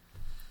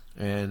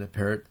 And the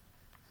parrot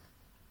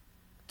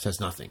says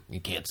nothing. He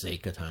can't say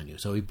Catano.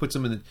 So he throws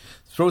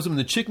him in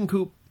the chicken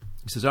coop.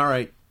 He says, "All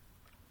right,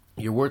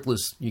 you're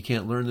worthless. You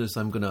can't learn this.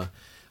 I'm going to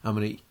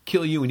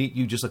kill you and eat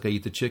you just like I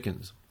eat the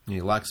chickens." And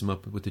he locks him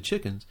up with the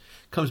chickens.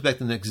 Comes back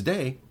the next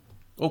day,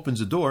 opens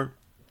the door.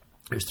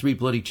 There's 3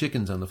 bloody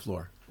chickens on the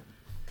floor.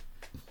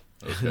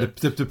 Okay.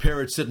 The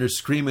parrot's sitting there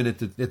screaming at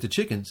the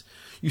chickens.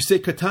 "You say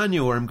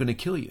Catano or I'm going to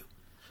kill you."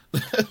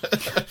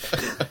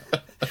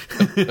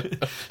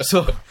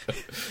 So,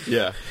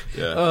 yeah.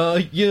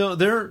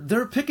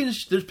 They're picking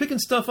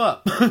stuff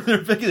up.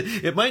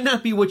 It might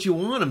not be what you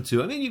want them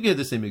to. I mean, you get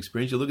the same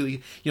experience. You look at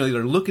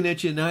they're looking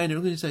at you at night and they're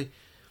looking and say,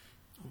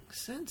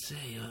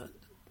 "Sensei,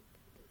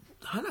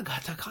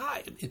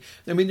 Hanagatakai."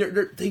 I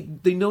mean,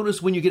 they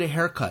notice when you get a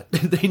haircut.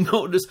 They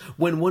notice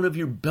when one of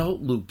your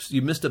belt loops,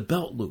 you missed a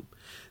belt loop.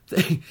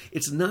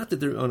 It's not that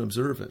they're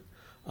unobservant.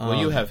 Well,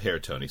 you have hair,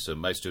 Tony, so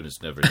my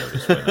students never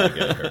notice when I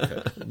get a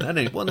haircut. Not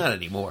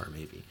anymore,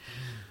 maybe.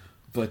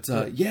 But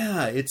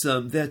it's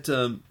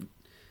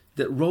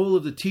that role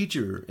of the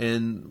teacher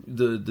and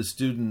the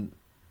student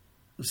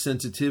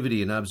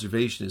sensitivity and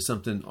observation is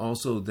something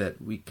also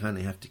that we kind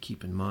of have to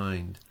keep in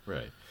mind.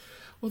 Right.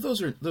 Well,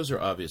 those are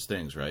obvious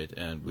things, right?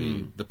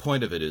 And the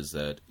point of it is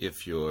that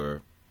if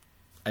you're,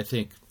 I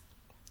think,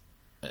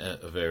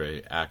 a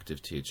very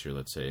active teacher,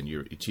 let's say, and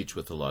you teach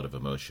with a lot of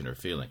emotion or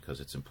feeling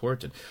because it's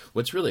important,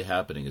 what's really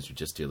happening is you're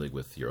just dealing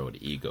with your own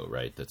ego,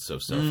 right? That's so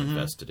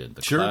self-invested in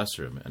the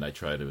classroom. And I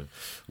try to,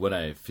 when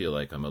I feel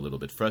like I'm a little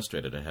bit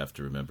frustrated, I have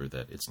to remember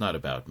that it's not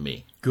about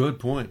me. Good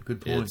point.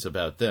 It's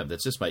about them.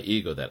 That's just my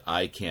ego that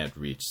I can't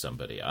reach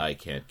somebody. I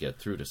can't get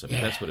through to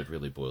somebody. Yeah. That's what it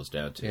really boils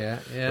down to.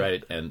 Yeah.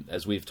 Right? And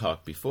as we've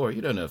talked before,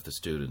 you don't know if the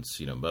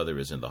student's, mother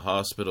is in the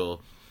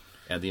hospital.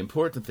 And the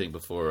important thing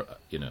before,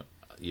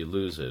 you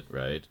lose it,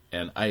 right?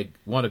 And I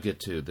want to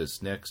get to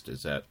this next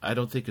is that I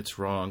don't think it's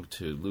wrong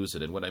to lose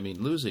it. And when I mean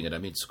losing it, I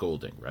mean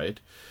scolding, right?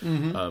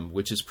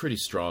 Which is pretty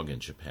strong in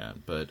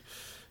Japan. But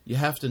you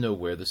have to know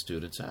where the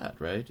student's at,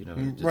 right?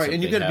 Right,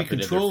 and you got to be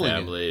controlling in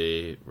their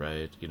family,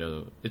 right?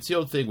 It's the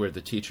old thing where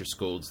the teacher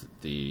scolds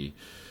the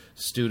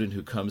student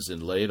who comes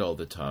in late all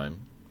the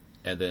time,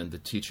 and then the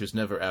teacher's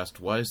never asked,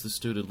 why is the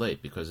student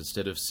late? Because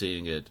instead of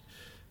seeing it,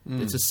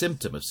 it's a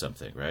symptom of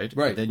something, right?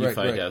 Right. And then you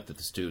find out that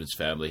the student's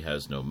family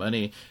has no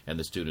money, and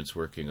the student's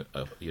working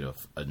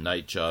a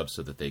night job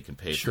so that they can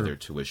pay for their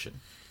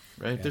tuition,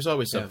 right? Yeah. There's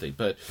always something.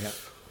 But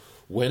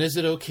when is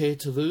it okay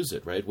to lose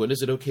it, right? When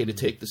is it okay to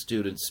take the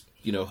student's,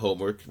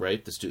 homework,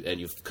 right? And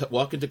you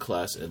walk into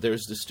class and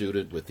there's the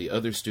student with the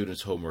other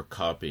student's homework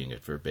copying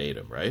it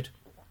verbatim, right?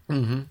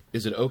 Mm-hmm.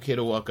 Is it okay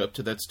to walk up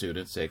to that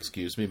student, say,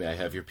 "Excuse me, may I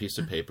have your piece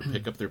of paper?"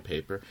 Pick up their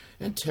paper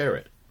and tear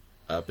it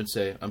up and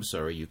say, "I'm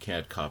sorry, you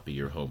can't copy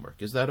your homework."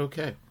 Is that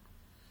okay?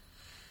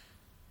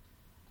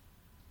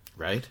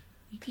 Right?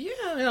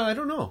 Yeah, I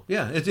don't know.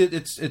 Yeah,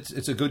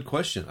 it's a good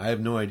question. I have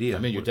no idea. I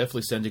mean, you're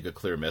definitely sending a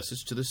clear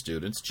message to the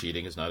students.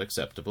 Cheating is not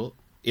acceptable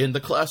in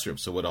the classroom.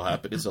 So what'll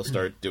happen is they'll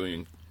start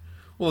doing.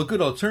 Well, a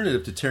good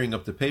alternative to tearing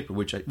up the paper,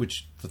 which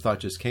the thought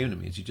just came to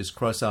me, is you just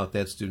cross out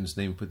that student's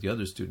name, put the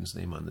other student's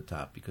name on the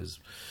top, because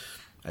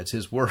that's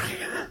his work.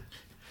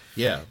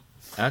 Yeah.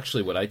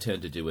 Actually, what I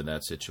tend to do in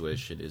that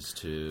situation is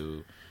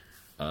to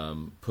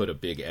put a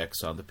big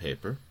X on the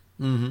paper.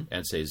 Mm-hmm.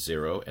 And say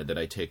 0, and then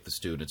I take the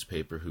student's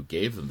paper who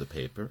gave them the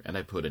paper, and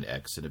I put an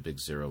X and a big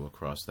 0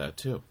 across that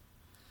too.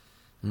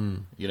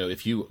 Mm.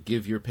 If you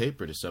give your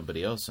paper to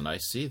somebody else, and I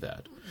see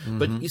that. Mm-hmm.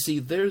 But you see,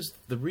 there's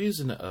the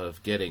reason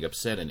of getting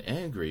upset and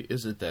angry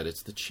isn't that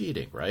it's the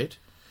cheating, right?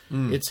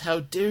 Mm. It's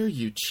how dare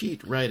you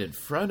cheat right in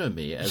front of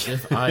me as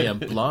if I am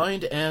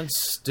blind and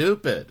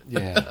stupid.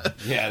 Yeah.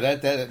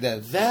 That's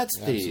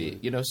the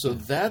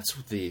that's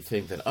the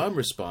thing that I'm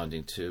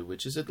responding to,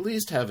 which is at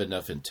least have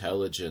enough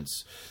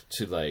intelligence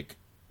to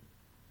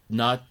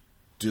not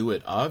do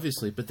it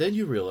obviously, but then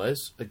you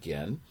realize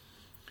again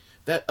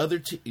that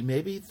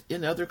maybe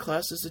in other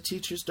classes the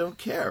teachers don't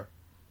care,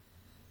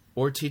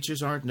 or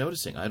teachers aren't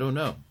noticing. I don't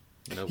know.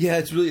 Yeah,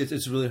 it's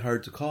really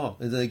hard to call.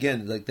 And then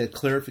again, like that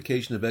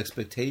clarification of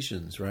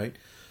expectations, right?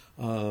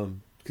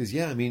 Because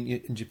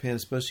in Japan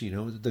especially,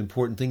 the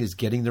important thing is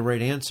getting the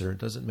right answer. It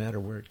doesn't matter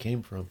where it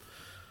came from.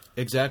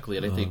 Exactly,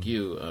 and I think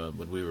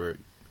when we were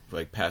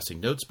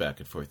passing notes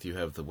back and forth, you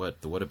have the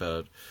what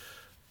about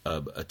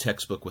a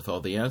textbook with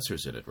all the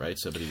answers in it, right?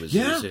 Somebody was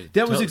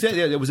that was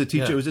exactly that was a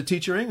teacher. Yeah. It was a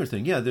teacher anger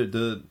thing. Yeah,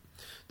 the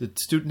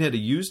student had a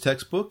used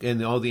textbook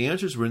and all the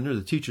answers were in there.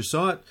 The teacher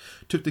saw it,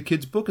 took the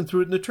kid's book and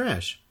threw it in the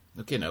trash.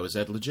 Okay, now is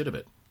that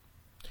legitimate?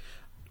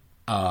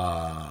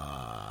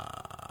 I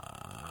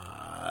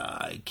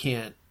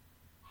can't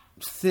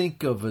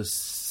think of a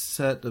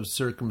set of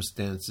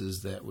circumstances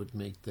that would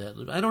make that.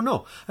 I don't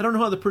know. I don't know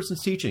how the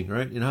person's teaching,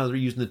 right? And how they're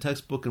using the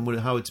textbook and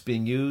how it's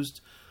being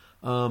used.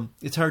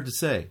 It's hard to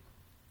say.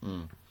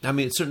 Mm. I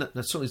mean, it's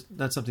certainly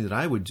not something that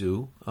I would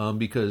do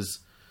because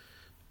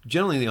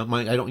generally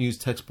I don't use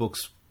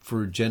textbooks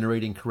for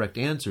generating correct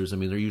answers. I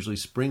mean, they're usually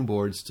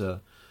springboards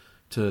to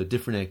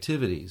different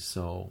activities.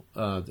 So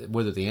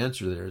whether the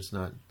answer there is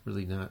not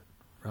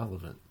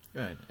relevant.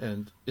 Right,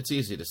 and it's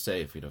easy to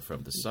say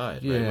from the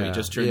side, right? Where you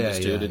just turn to the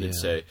student and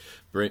say,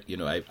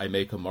 I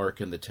make a mark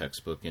in the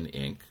textbook in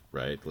ink,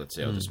 right? Let's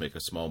say I'll just make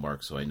a small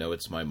mark so I know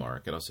it's my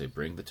mark, and I'll say,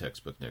 bring the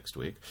textbook next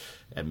week,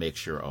 and make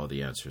sure all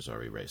the answers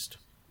are erased.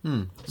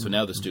 So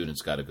now the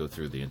student's got to go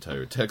through the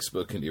entire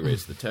textbook and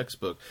erase the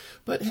textbook.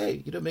 But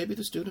hey, maybe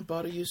the student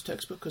bought a used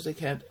textbook because they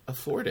can't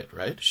afford it,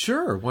 right?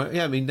 Sure. Well,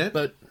 yeah, I mean that.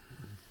 But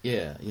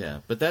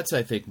but that's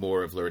I think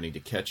more of learning to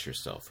catch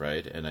yourself,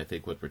 right? And I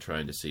think what we're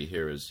trying to see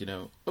here is,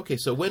 okay,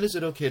 so when is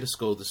it okay to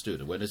scold the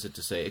student? When is it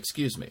to say,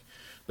 "Excuse me,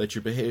 but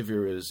your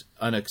behavior is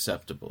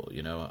unacceptable.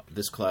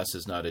 This class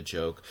is not a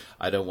joke.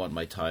 I don't want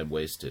my time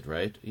wasted,"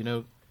 right?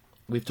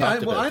 We've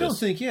talked about this. I don't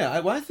think.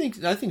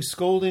 I think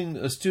scolding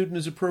a student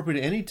is appropriate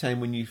at any time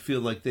when you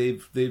feel like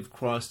they've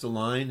crossed a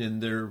line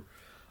and they're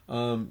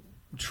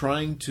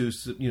trying to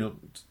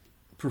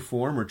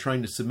perform or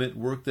trying to submit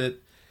work that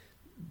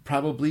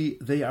probably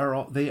they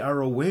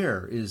are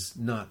aware is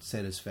not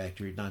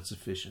satisfactory, not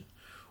sufficient,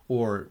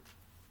 or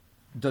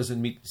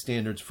doesn't meet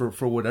standards for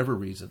whatever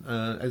reason.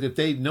 If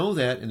they know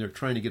that and they're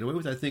trying to get away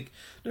with it, I think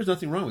there's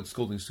nothing wrong with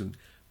scolding a student.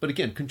 But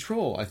again,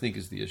 control I think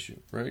is the issue,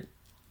 right?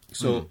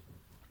 So.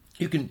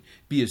 You can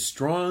be as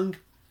strong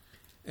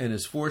and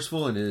as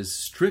forceful and as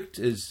strict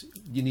as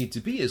you need to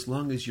be as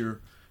long as you're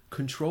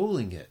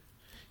controlling it.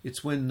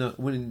 It's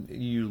when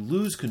you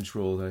lose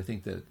control that I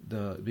think that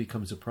it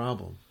becomes a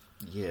problem.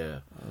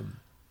 Yeah.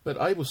 But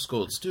I will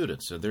scold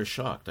students, and they're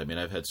shocked. I mean,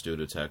 I've had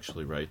students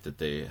actually write that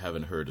they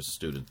haven't heard a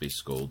student be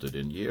scolded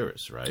in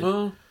years, right?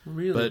 Oh,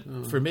 really?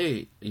 But for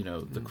me,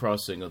 the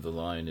crossing of the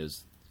line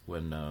is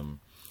when...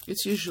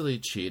 it's usually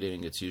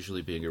cheating. It's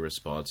usually being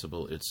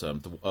irresponsible. It's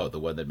the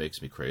one that makes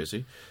me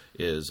crazy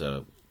is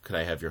can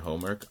I have your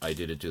homework? I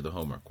didn't do the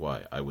homework.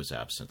 Why? I was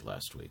absent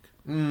last week.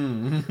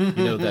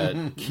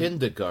 That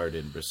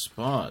kindergarten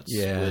response.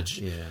 I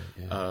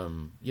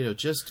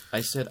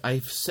said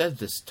I've said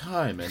this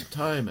time and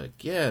time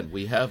again.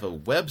 We have a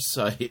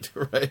website,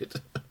 right?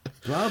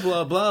 Blah,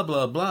 blah, blah,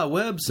 blah, blah,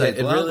 website.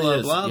 It really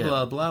is. Blah,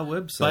 blah, blah,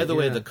 website. By the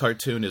way, the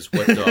cartoon is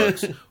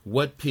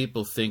what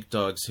people think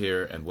dogs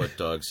hear and what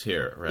dogs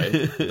hear, right?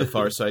 The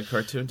Far Side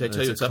cartoon. Did I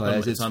tell you it's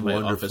on my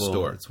office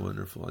door? It's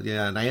wonderful.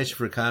 Yeah, and I asked you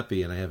for a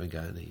copy and I haven't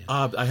gotten it yet.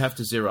 I have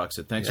to Xerox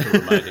it. Thanks for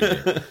reminding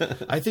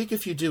me. I think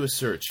if you do a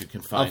search, you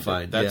can find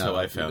it. That's how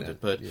I found it.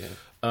 But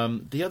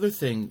the other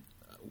thing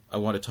I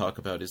want to talk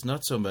about is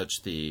not so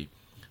much the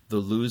the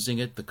losing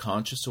it, the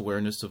conscious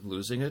awareness of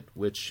losing it,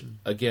 which,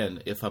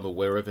 again, if I'm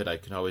aware of it, I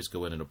can always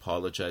go in and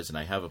apologize. And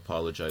I have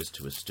apologized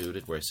to a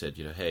student where I said,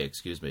 hey,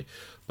 excuse me,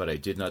 but I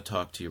did not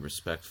talk to you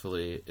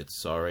respectfully.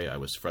 It's sorry. I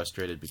was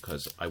frustrated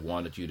because I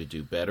wanted you to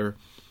do better.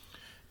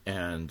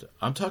 And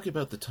I'm talking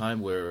about the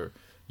time where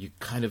you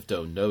kind of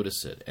don't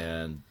notice it.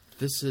 And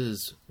this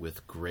is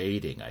with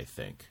grading, I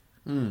think.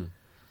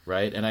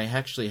 Right? And I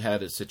actually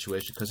had a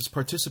situation, because it's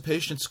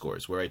participation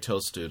scores, where I tell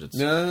students,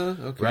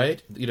 okay.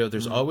 right?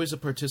 There's always a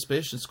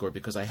participation score,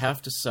 because I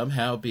have to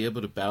somehow be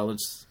able to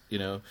balance,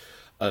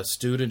 a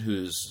student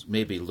who's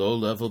maybe low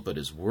level but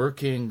is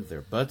working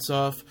their butts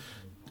off,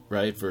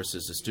 right?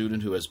 Versus a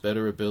student who has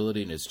better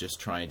ability and is just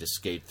trying to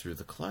skate through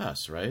the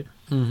class, right?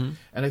 Mm-hmm.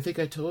 And I think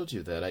I told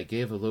you that I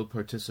gave a low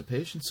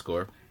participation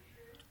score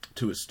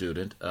to a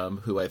student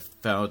who I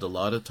found a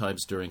lot of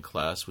times during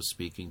class was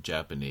speaking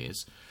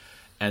Japanese.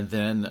 And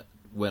then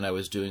when I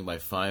was doing my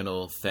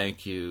final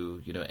thank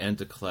you,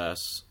 end of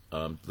class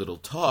little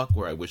talk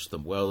where I wish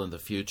them well in the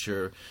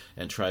future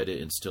and try to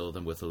instill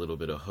them with a little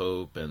bit of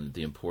hope and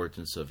the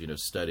importance of,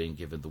 studying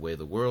given the way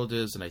the world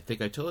is. And I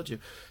think I told you,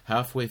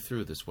 halfway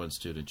through, this one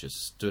student just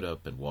stood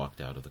up and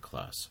walked out of the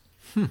class.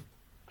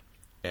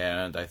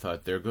 And I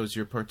thought, there goes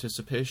your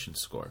participation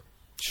score.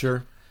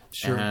 Sure.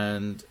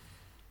 And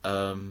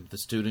the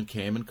student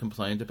came and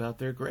complained about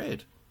their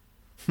grade.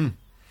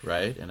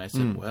 Right? And I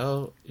said,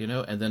 well,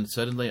 and then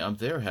suddenly I'm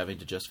there having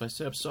to justify,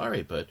 say, I'm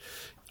sorry, but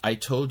I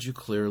told you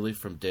clearly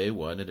from day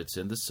one, and it's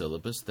in the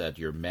syllabus, that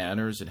your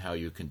manners and how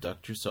you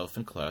conduct yourself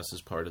in class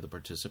is part of the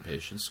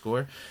participation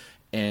score.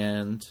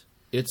 And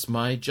it's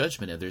my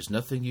judgment, and there's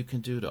nothing you can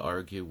do to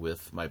argue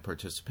with my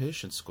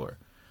participation score.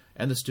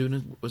 And the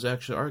student was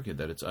actually arguing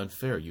that it's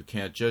unfair. You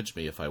can't judge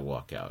me if I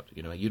walk out.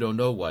 You don't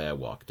know why I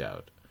walked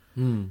out.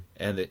 And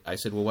I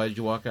said, well, why did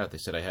you walk out? They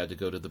said, I had to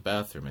go to the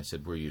bathroom. I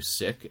said, were you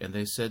sick? And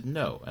they said,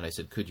 no. And I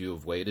said, could you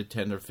have waited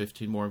 10 or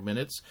 15 more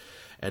minutes?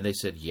 And they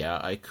said,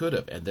 yeah, I could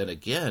have. And then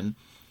again,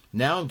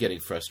 now I'm getting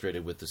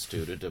frustrated with the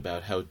student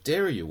about, how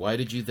dare you? Why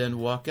did you then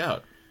walk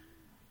out?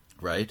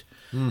 Right?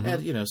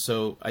 And,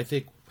 so I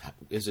think,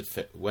 is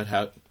it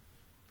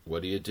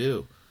what do you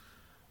do?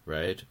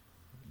 Right?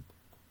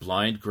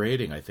 Blind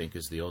grading, I think,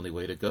 is the only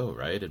way to go,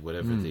 right? And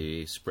whatever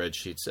the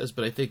spreadsheet says.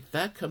 But I think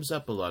that comes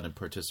up a lot in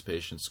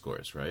participation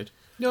scores, right?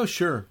 No,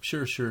 sure.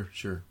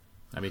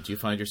 I mean, do you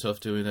find yourself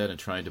doing that and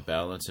trying to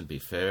balance and be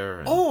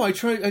fair? Oh, I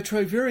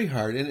try very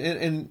hard.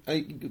 And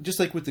I, just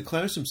like with the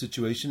classroom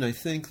situation, I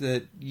think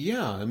that,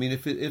 I mean,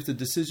 if the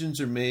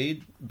decisions are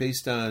made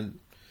based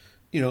on,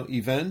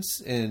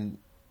 events and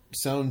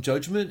sound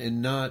judgment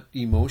and not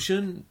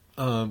emotion,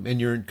 and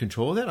you're in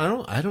control of that,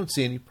 I don't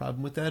see any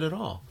problem with that at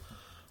all.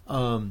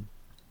 And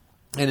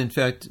in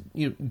fact,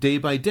 day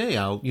by day,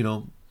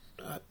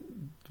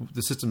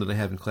 the system that I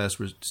have in class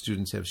where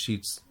students have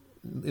sheets,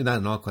 not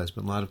in all classes,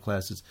 but in a lot of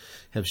classes,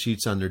 have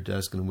sheets on their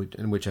desk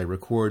in which I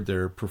record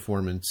their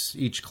performance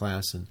each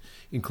class, and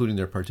including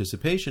their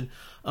participation.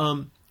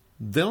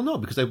 They'll know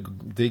because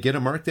they get a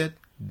mark that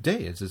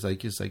day. It's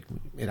like,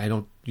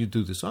 and you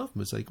do this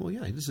often. It's like, well,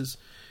 yeah, this is.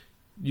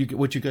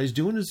 What you guys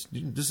doing this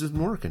isn't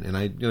working, and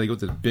I go with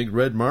the big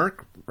red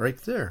mark right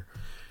there.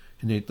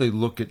 And they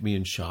look at me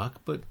in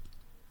shock, but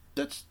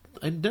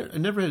I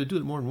never had to do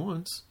it more than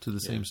once to the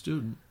same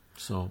student.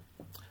 So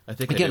I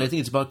think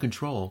it's about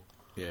control.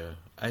 Yeah,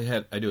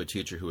 I knew a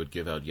teacher who would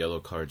give out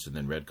yellow cards and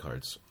then red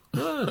cards.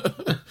 Well,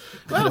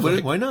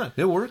 why not?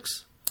 It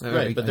works.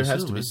 Right, but there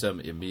has to be some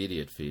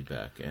immediate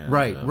feedback. And,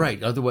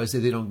 right. Otherwise,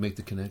 they don't make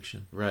the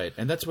connection. Right,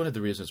 and that's one of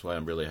the reasons why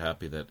I'm really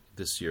happy that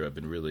this year I've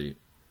been really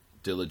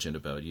diligent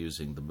about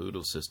using the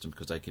Moodle system,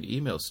 because I can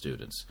email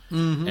students.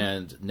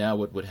 And now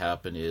what would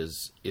happen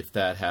is, if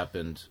that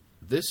happened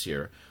this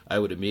year, I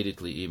would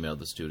immediately email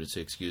the students,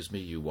 say, excuse me,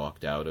 you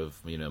walked out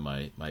of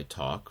my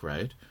talk,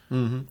 right?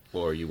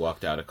 Or you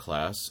walked out of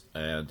class,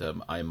 and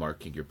I'm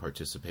marking your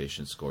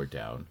participation score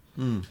down.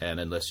 And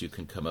unless you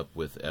can come up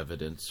with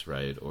evidence,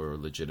 right, or a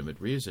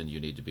legitimate reason, you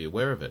need to be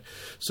aware of it.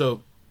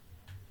 So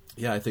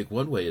yeah, I think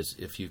one way is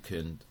if you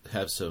can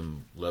have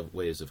some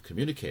ways of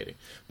communicating.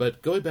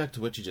 But going back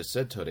to what you just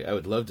said, Tony, I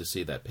would love to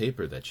see that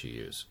paper that you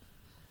use.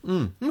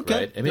 Okay,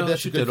 right? I mean,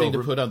 that's a good thing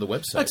to put on the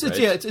website. Right?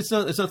 Yeah,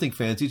 it's nothing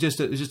fancy. It's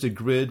just a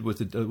grid with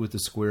the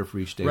square for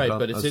each day. Right,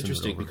 but it's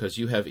interesting because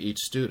you have each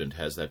student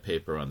has that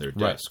paper on their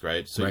desk,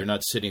 right? So you're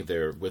not sitting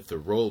there with the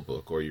roll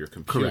book or your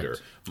computer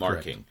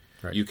marking.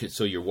 Correct. You can,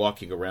 so you're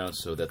walking around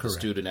so that the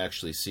student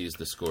actually sees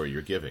the score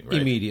you're giving, right?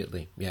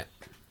 Immediately, yeah.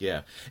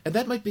 Yeah, and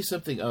that might be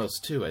something else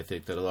too. I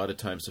think that a lot of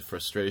times the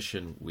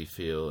frustration we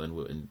feel,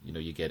 and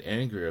you get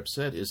angry or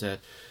upset, is that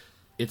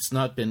it's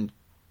not been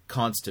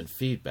constant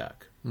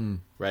feedback,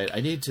 right?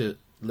 I need to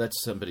let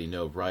somebody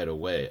know right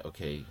away.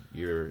 Okay,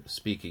 you're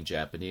speaking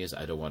Japanese.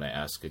 I don't want to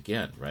ask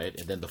again, right?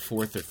 And then the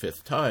fourth or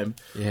fifth time,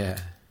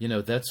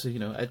 that's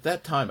at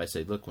that time I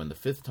say, look, when the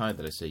fifth time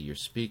that I say you're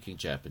speaking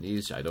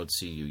Japanese, I don't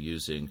see you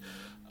using,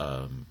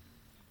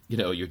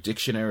 your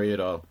dictionary at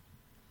all,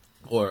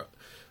 or.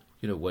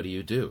 What do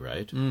you do,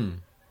 right?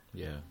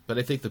 Yeah, but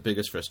I think the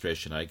biggest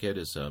frustration I get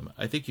is,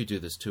 I think you do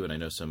this too, and I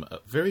know some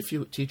very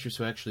few teachers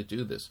who actually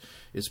do this,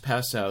 is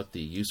pass out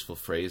the useful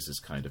phrases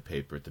kind of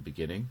paper at the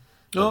beginning.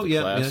 Oh,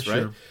 yeah, class, yeah,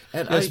 right? sure.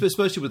 And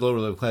especially with lower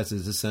level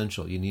classes, it's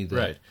essential. You need that.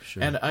 Right.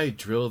 Sure. And I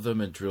drill them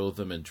and drill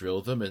them and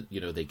drill them, and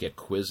they get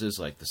quizzes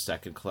like the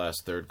second class,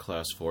 third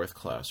class, fourth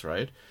class,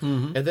 right?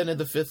 Mm-hmm. And then in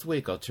the fifth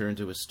week, I'll turn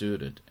to a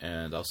student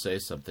and I'll say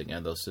something,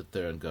 and they'll sit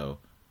there and go,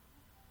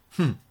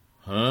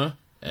 huh?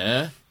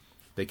 Eh?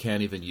 They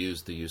can't even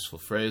use the useful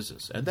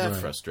phrases, and that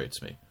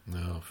frustrates me.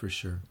 No, for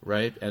sure.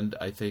 Right? And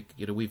I think,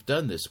 we've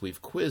done this.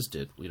 We've quizzed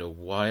it.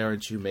 Why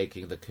aren't you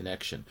making the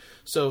connection?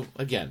 So,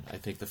 again, I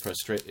think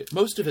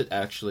most of it,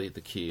 actually,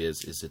 the key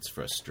is its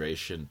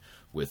frustration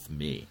with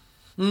me.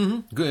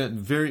 Mm-hmm.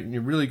 Good.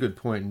 Really good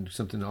point, and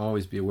something to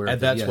always be aware of.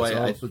 And that's why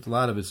a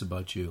lot of it's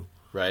about you.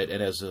 Right,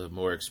 and as a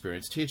more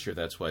experienced teacher,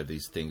 that's why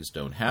these things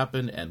don't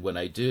happen. And when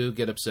I do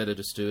get upset at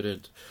a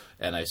student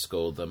and I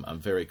scold them, I'm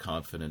very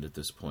confident at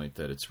this point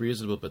that it's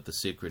reasonable. But the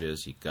secret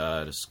is you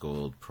gotta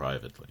scold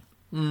privately.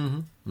 Mm-hmm.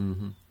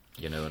 Mm-hmm.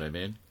 You know what I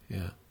mean?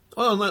 Yeah.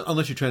 Well,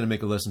 unless you're trying to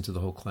make a lesson to the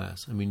whole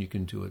class. I mean, you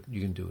can do it.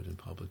 You can do it in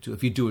public too,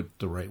 if you do it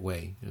the right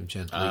way,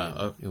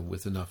 gently,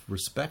 with enough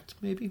respect.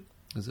 Maybe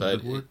is that a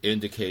good word?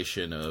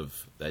 Indication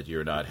of that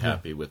you're not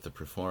happy with the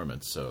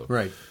performance. So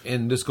right,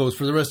 and this goes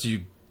for the rest of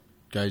you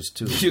guys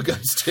too. You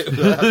guys too.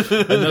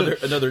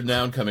 Another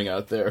noun coming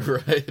out there,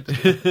 right?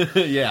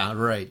 Yeah,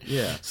 right.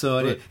 Yeah.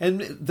 So, right. And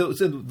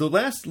the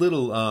last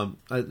little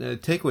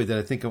takeaway that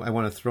I think I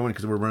want to throw in,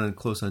 because we're running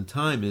close on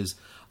time, is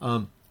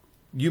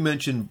you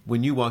mentioned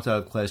when you walked out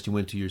of class, you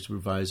went to your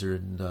supervisor,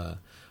 and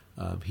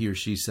he or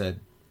she said,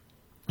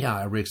 "Yeah,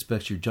 I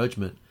respect your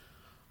judgment."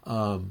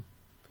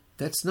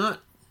 That's not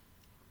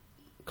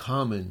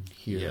common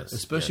here,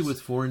 especially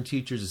with foreign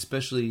teachers,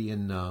 especially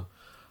in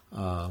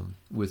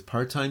with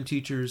part-time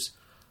teachers.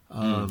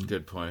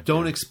 Good point.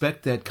 Don't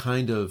expect that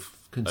kind of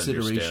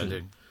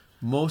consideration.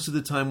 Most of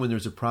the time when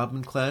there's a problem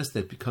in class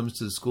that comes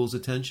to the school's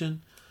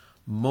attention,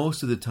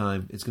 most of the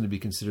time it's going to be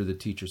considered the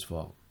teacher's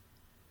fault.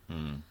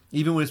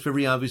 Even when it's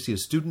very obviously a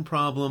student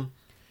problem,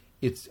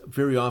 it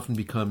very often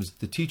becomes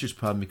the teacher's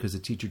problem because the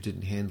teacher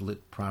didn't handle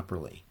it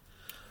properly.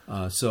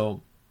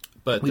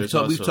 But we've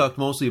talked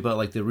mostly about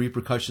like the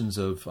repercussions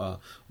of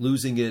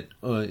losing it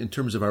in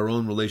terms of our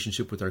own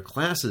relationship with our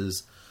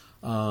classes.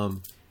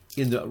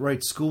 In the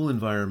right school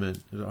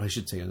environment, or I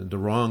should say in the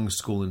wrong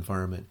school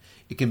environment,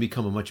 it can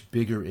become a much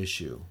bigger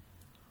issue.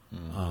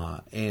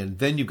 And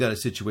then you've got a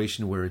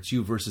situation where it's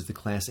you versus the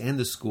class and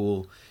the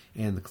school,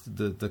 and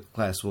the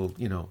class will,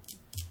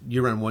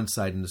 you're on one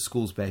side and the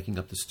school's backing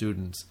up the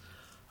students.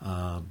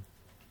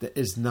 That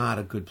is not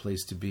a good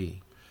place to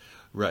be.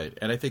 Right.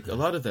 And I think a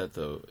lot of that,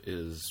 though,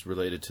 is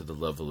related to the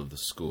level of the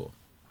school.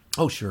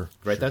 Oh, sure.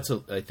 Right.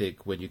 Sure. I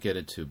think when you get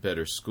into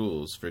better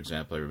schools, for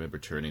example, I remember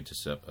turning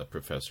to a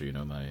professor,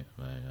 my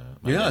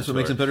that's what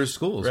makes them better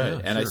schools. Right.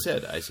 Yeah, and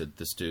sure. I said,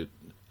 the student,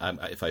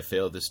 if I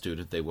fail this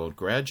student, they won't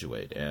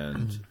graduate.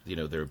 And,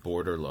 they're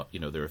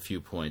they're a few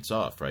points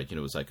off, right? It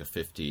was like a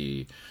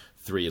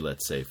 53,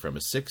 let's say, from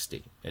a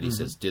 60. And he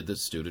says, did the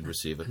student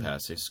receive a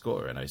passing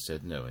score? And I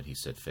said, no. And he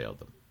said, failed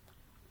them.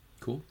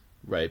 Cool.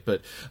 Right.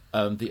 But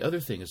the other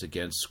thing is,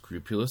 again,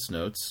 scrupulous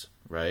notes,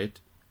 right?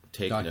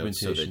 Take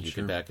notes so that you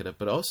can back it up.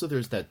 But also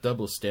there's that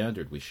double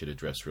standard we should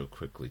address real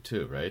quickly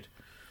too, right?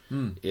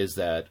 Is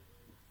that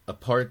a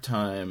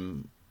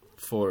part-time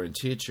foreign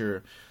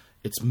teacher,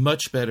 it's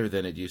much better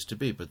than it used to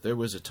be, but there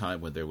was a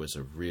time when there was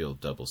a real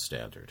double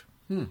standard.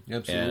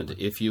 Absolutely. And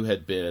if you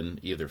had been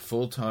either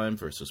full-time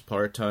versus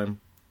part-time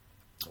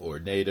or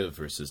native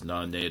versus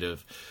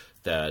non-native,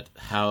 that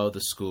how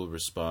the school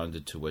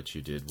responded to what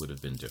you did would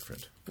have been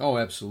different. Oh,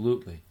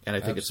 absolutely. And I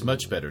think it's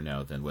much better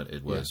now than what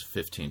it was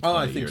 15,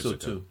 20 years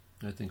ago.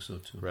 I think so,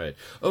 too. Right.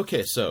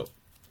 Okay, so,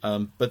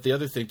 but the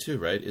other thing, too,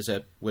 right, is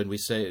that when we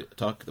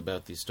talk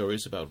about these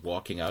stories about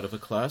walking out of a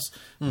class,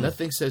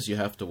 nothing says you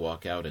have to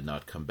walk out and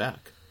not come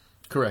back.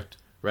 Correct.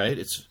 Right?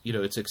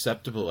 It's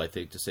acceptable, I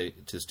think, to say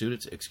to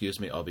students, excuse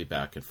me, I'll be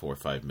back in 4 or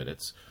 5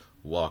 minutes.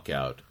 Walk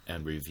out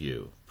and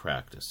review,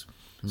 practice.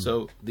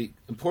 So the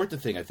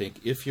important thing, I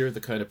think, if you're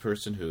the kind of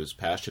person who is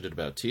passionate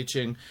about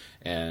teaching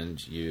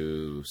and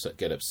you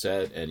get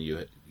upset and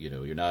you're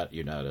not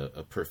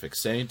a perfect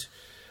saint,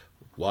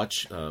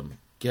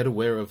 get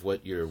aware of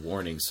what your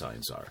warning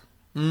signs are.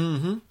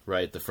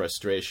 Right? The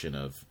frustration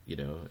of,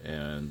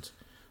 and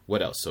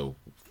what else? So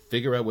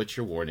figure out what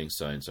your warning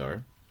signs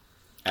are.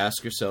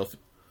 Ask yourself,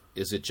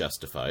 is it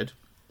justified?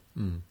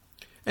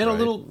 And right. A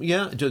little,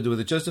 with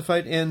it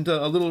justified, and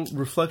a little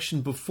reflection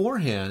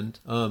beforehand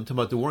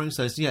about the warning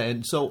signs. Yeah,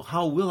 and so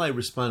how will I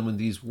respond when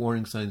these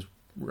warning signs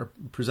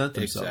present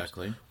themselves?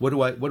 Exactly. What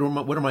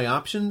are my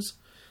options?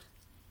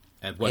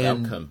 And what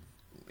outcome?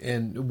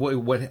 And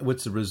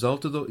what's the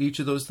result of each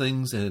of those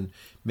things? And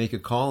make a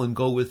call and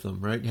go with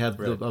them. Right? Have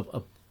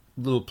a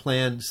little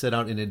plan set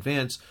out in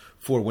advance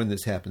for when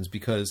this happens,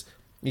 because.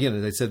 Again,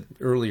 as I said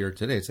earlier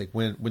today, it's like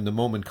when the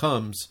moment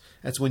comes,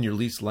 that's when you're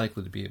least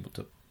likely to be able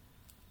to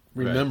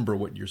remember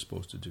what you're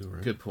supposed to do.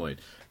 Right? Good point.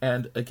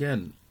 And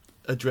again,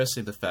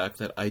 addressing the fact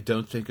that I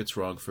don't think it's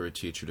wrong for a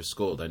teacher to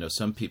scold. I know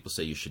some people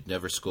say you should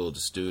never scold a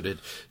student.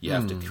 You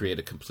have to create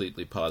a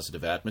completely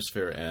positive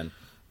atmosphere, and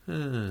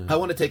I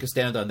want to take a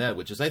stand on that,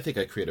 which is I think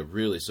I create a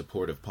really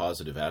supportive,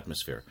 positive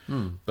atmosphere.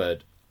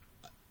 But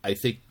I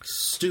think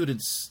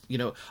students,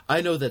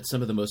 I know that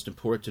some of the most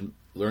important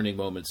learning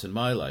moments in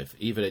my life,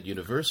 even at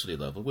university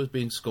level, was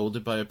being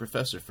scolded by a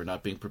professor for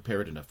not being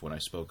prepared enough when I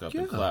spoke up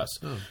in class.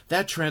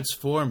 That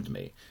transformed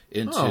me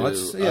into I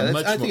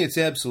think it's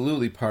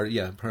absolutely part of the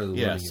learning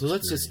experience. So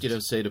let's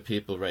just say to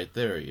people right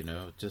there,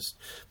 just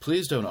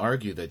please don't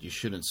argue that you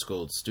shouldn't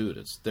scold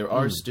students. There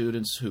are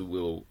students who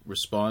will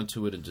respond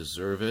to it and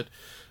deserve it,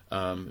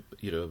 and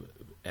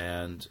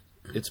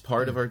it's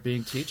part of our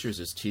being teachers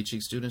is teaching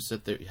students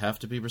that they have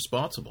to be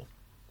responsible.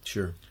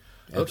 Sure.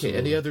 Absolutely. Okay,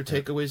 any other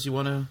takeaways you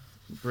want to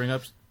bring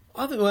up?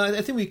 Well,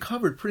 I think we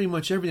covered pretty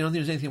much everything. I don't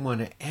think there's anything I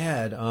want to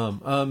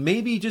add.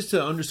 Maybe just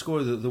to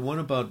underscore the one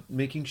about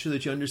making sure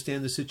that you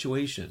understand the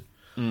situation.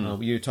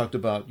 You talked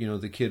about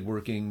the kid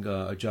working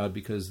a job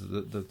because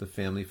of the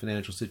family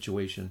financial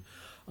situation.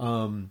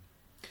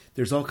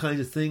 There's all kinds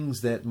of things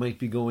that might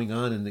be going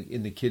on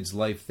in the kid's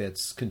life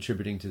that's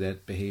contributing to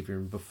that behavior.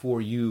 And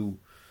before you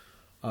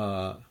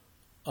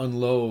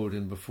unload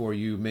and before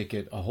you make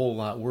it a whole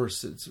lot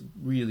worse, it's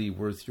really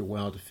worth your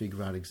while to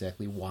figure out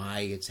exactly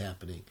why it's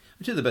happening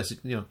to the best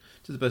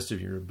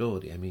of your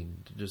ability. I mean,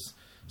 just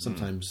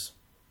sometimes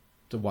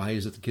the why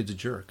is that the kid's a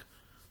jerk,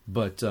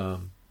 but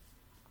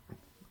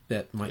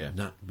that might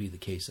not be the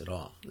case at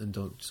all, and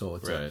it's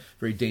a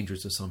very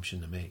dangerous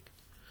assumption to make.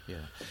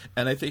 Yeah,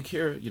 and I think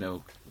here,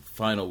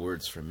 final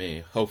words from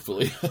me,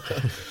 hopefully,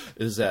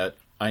 is that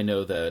I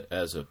know that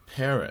as a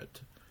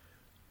parent,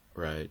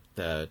 right,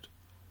 that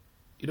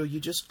you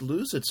just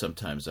lose it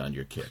sometimes on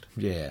your kid.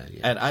 Yeah.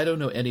 And I don't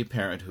know any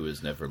parent who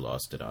has never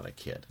lost it on a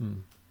kid.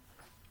 And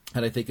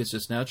I think it's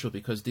just natural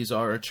because these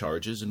are our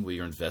charges and we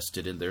are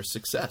invested in their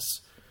success.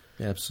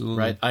 Absolutely.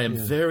 Right? I am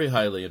very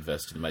highly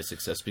invested in my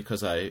success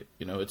because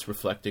it's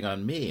reflecting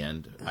on me,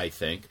 and I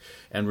think,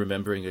 and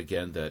remembering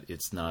again that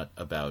it's not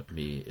about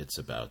me, it's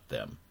about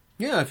them.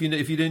 Yeah, if you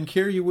didn't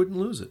care, you wouldn't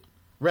lose it.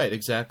 Right,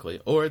 exactly.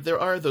 Or there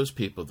are those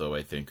people, though,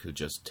 I think, who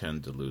just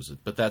tend to lose it.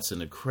 But that's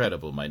an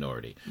incredible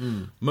minority.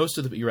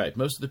 You're right.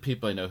 Most of the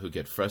people I know who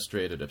get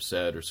frustrated,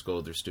 upset, or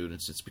scold their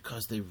students, it's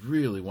because they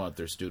really want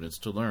their students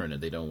to learn,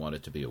 and they don't want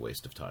it to be a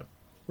waste of time.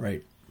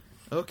 Right.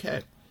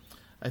 Okay.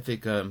 I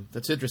think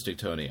that's interesting,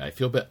 Tony. I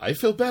feel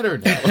better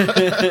now.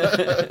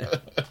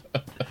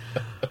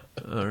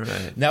 All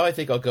right. Now I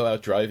think I'll go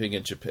out driving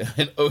in Japan,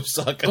 in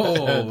Osaka.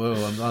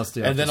 I'll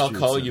stay off and then the I'll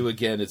call streets, you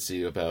again and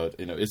see about,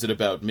 is it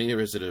about me or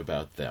is it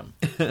about them?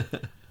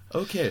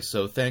 Okay,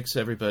 so thanks,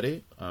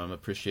 everybody.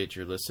 Appreciate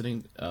your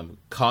listening.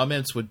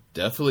 Comments would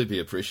definitely be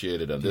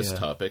appreciated on this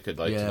topic. I'd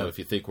like to know if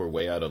you think we're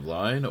way out of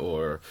line,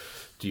 or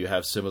do you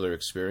have similar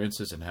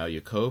experiences and how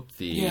you cope?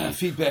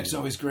 Feedback's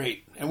always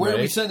great. And where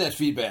do we send that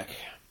feedback?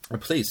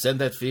 Please send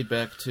that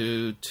feedback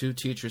to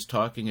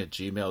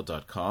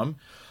twoteacherstalking@gmail.com.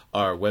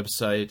 Our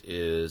website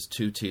is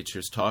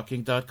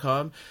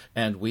twoteacherstalking.com,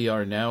 and we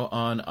are now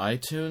on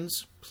iTunes.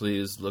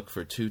 Please look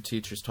for Two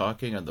Teachers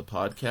Talking on the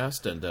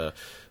podcast, and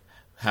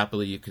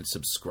happily you can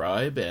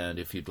subscribe. And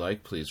if you'd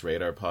like, please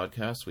rate our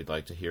podcast. We'd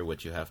like to hear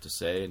what you have to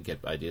say and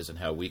get ideas on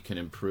how we can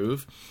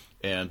improve.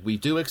 And we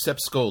do accept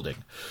scolding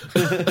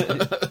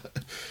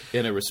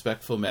in a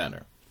respectful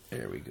manner.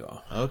 There we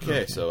go.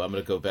 Okay, so I'm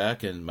going to go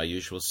back in my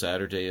usual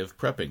Saturday of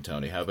prepping,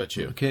 Tony. How about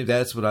you? Okay,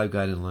 that's what I've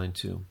got in line,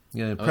 too.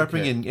 Yeah,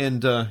 prepping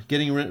and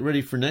getting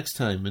ready for next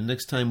time. And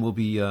next time we'll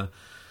be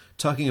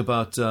talking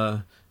about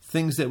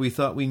things that we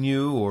thought we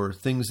knew, or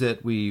things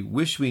that we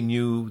wish we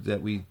knew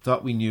that we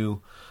thought we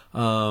knew.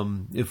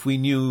 If we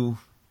knew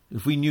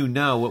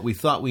now what we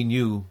thought we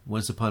knew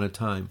once upon a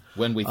time.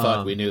 When we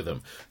thought we knew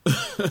them.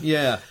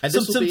 Yeah. And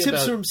some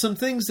tips from some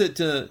things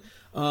that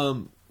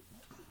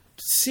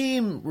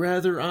seem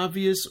rather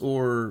obvious,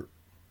 or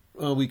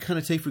we kind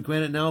of take for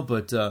granted now,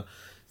 but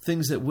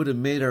things that would have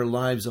made our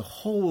lives a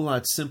whole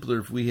lot simpler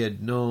if we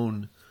had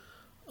known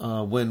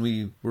when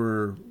we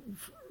were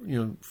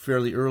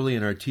fairly early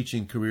in our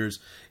teaching careers,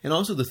 and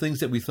also the things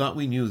that we thought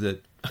we knew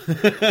that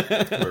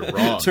were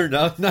wrong. Turned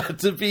out not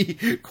to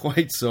be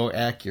quite so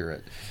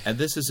accurate. And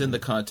this is in the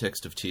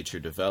context of teacher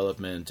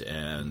development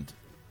and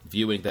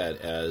viewing that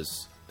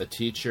as a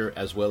teacher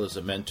as well as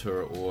a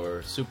mentor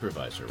or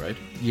supervisor, right?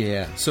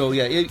 Yeah. So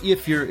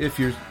if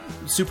you're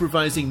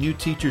supervising new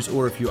teachers,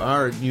 or if you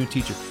are a new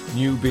teacher,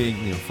 new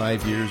being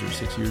 5 years or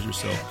 6 years or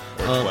so,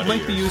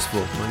 might be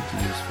useful.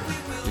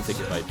 You think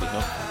it might be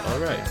helpful? All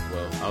right.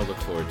 Well, I'll look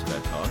forward to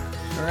that talk.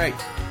 All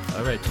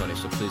right, Tony.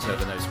 So please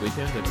have a nice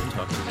weekend, and we'll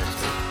talk to you next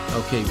week.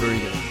 Okay. Very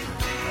good.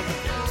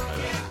 Okay.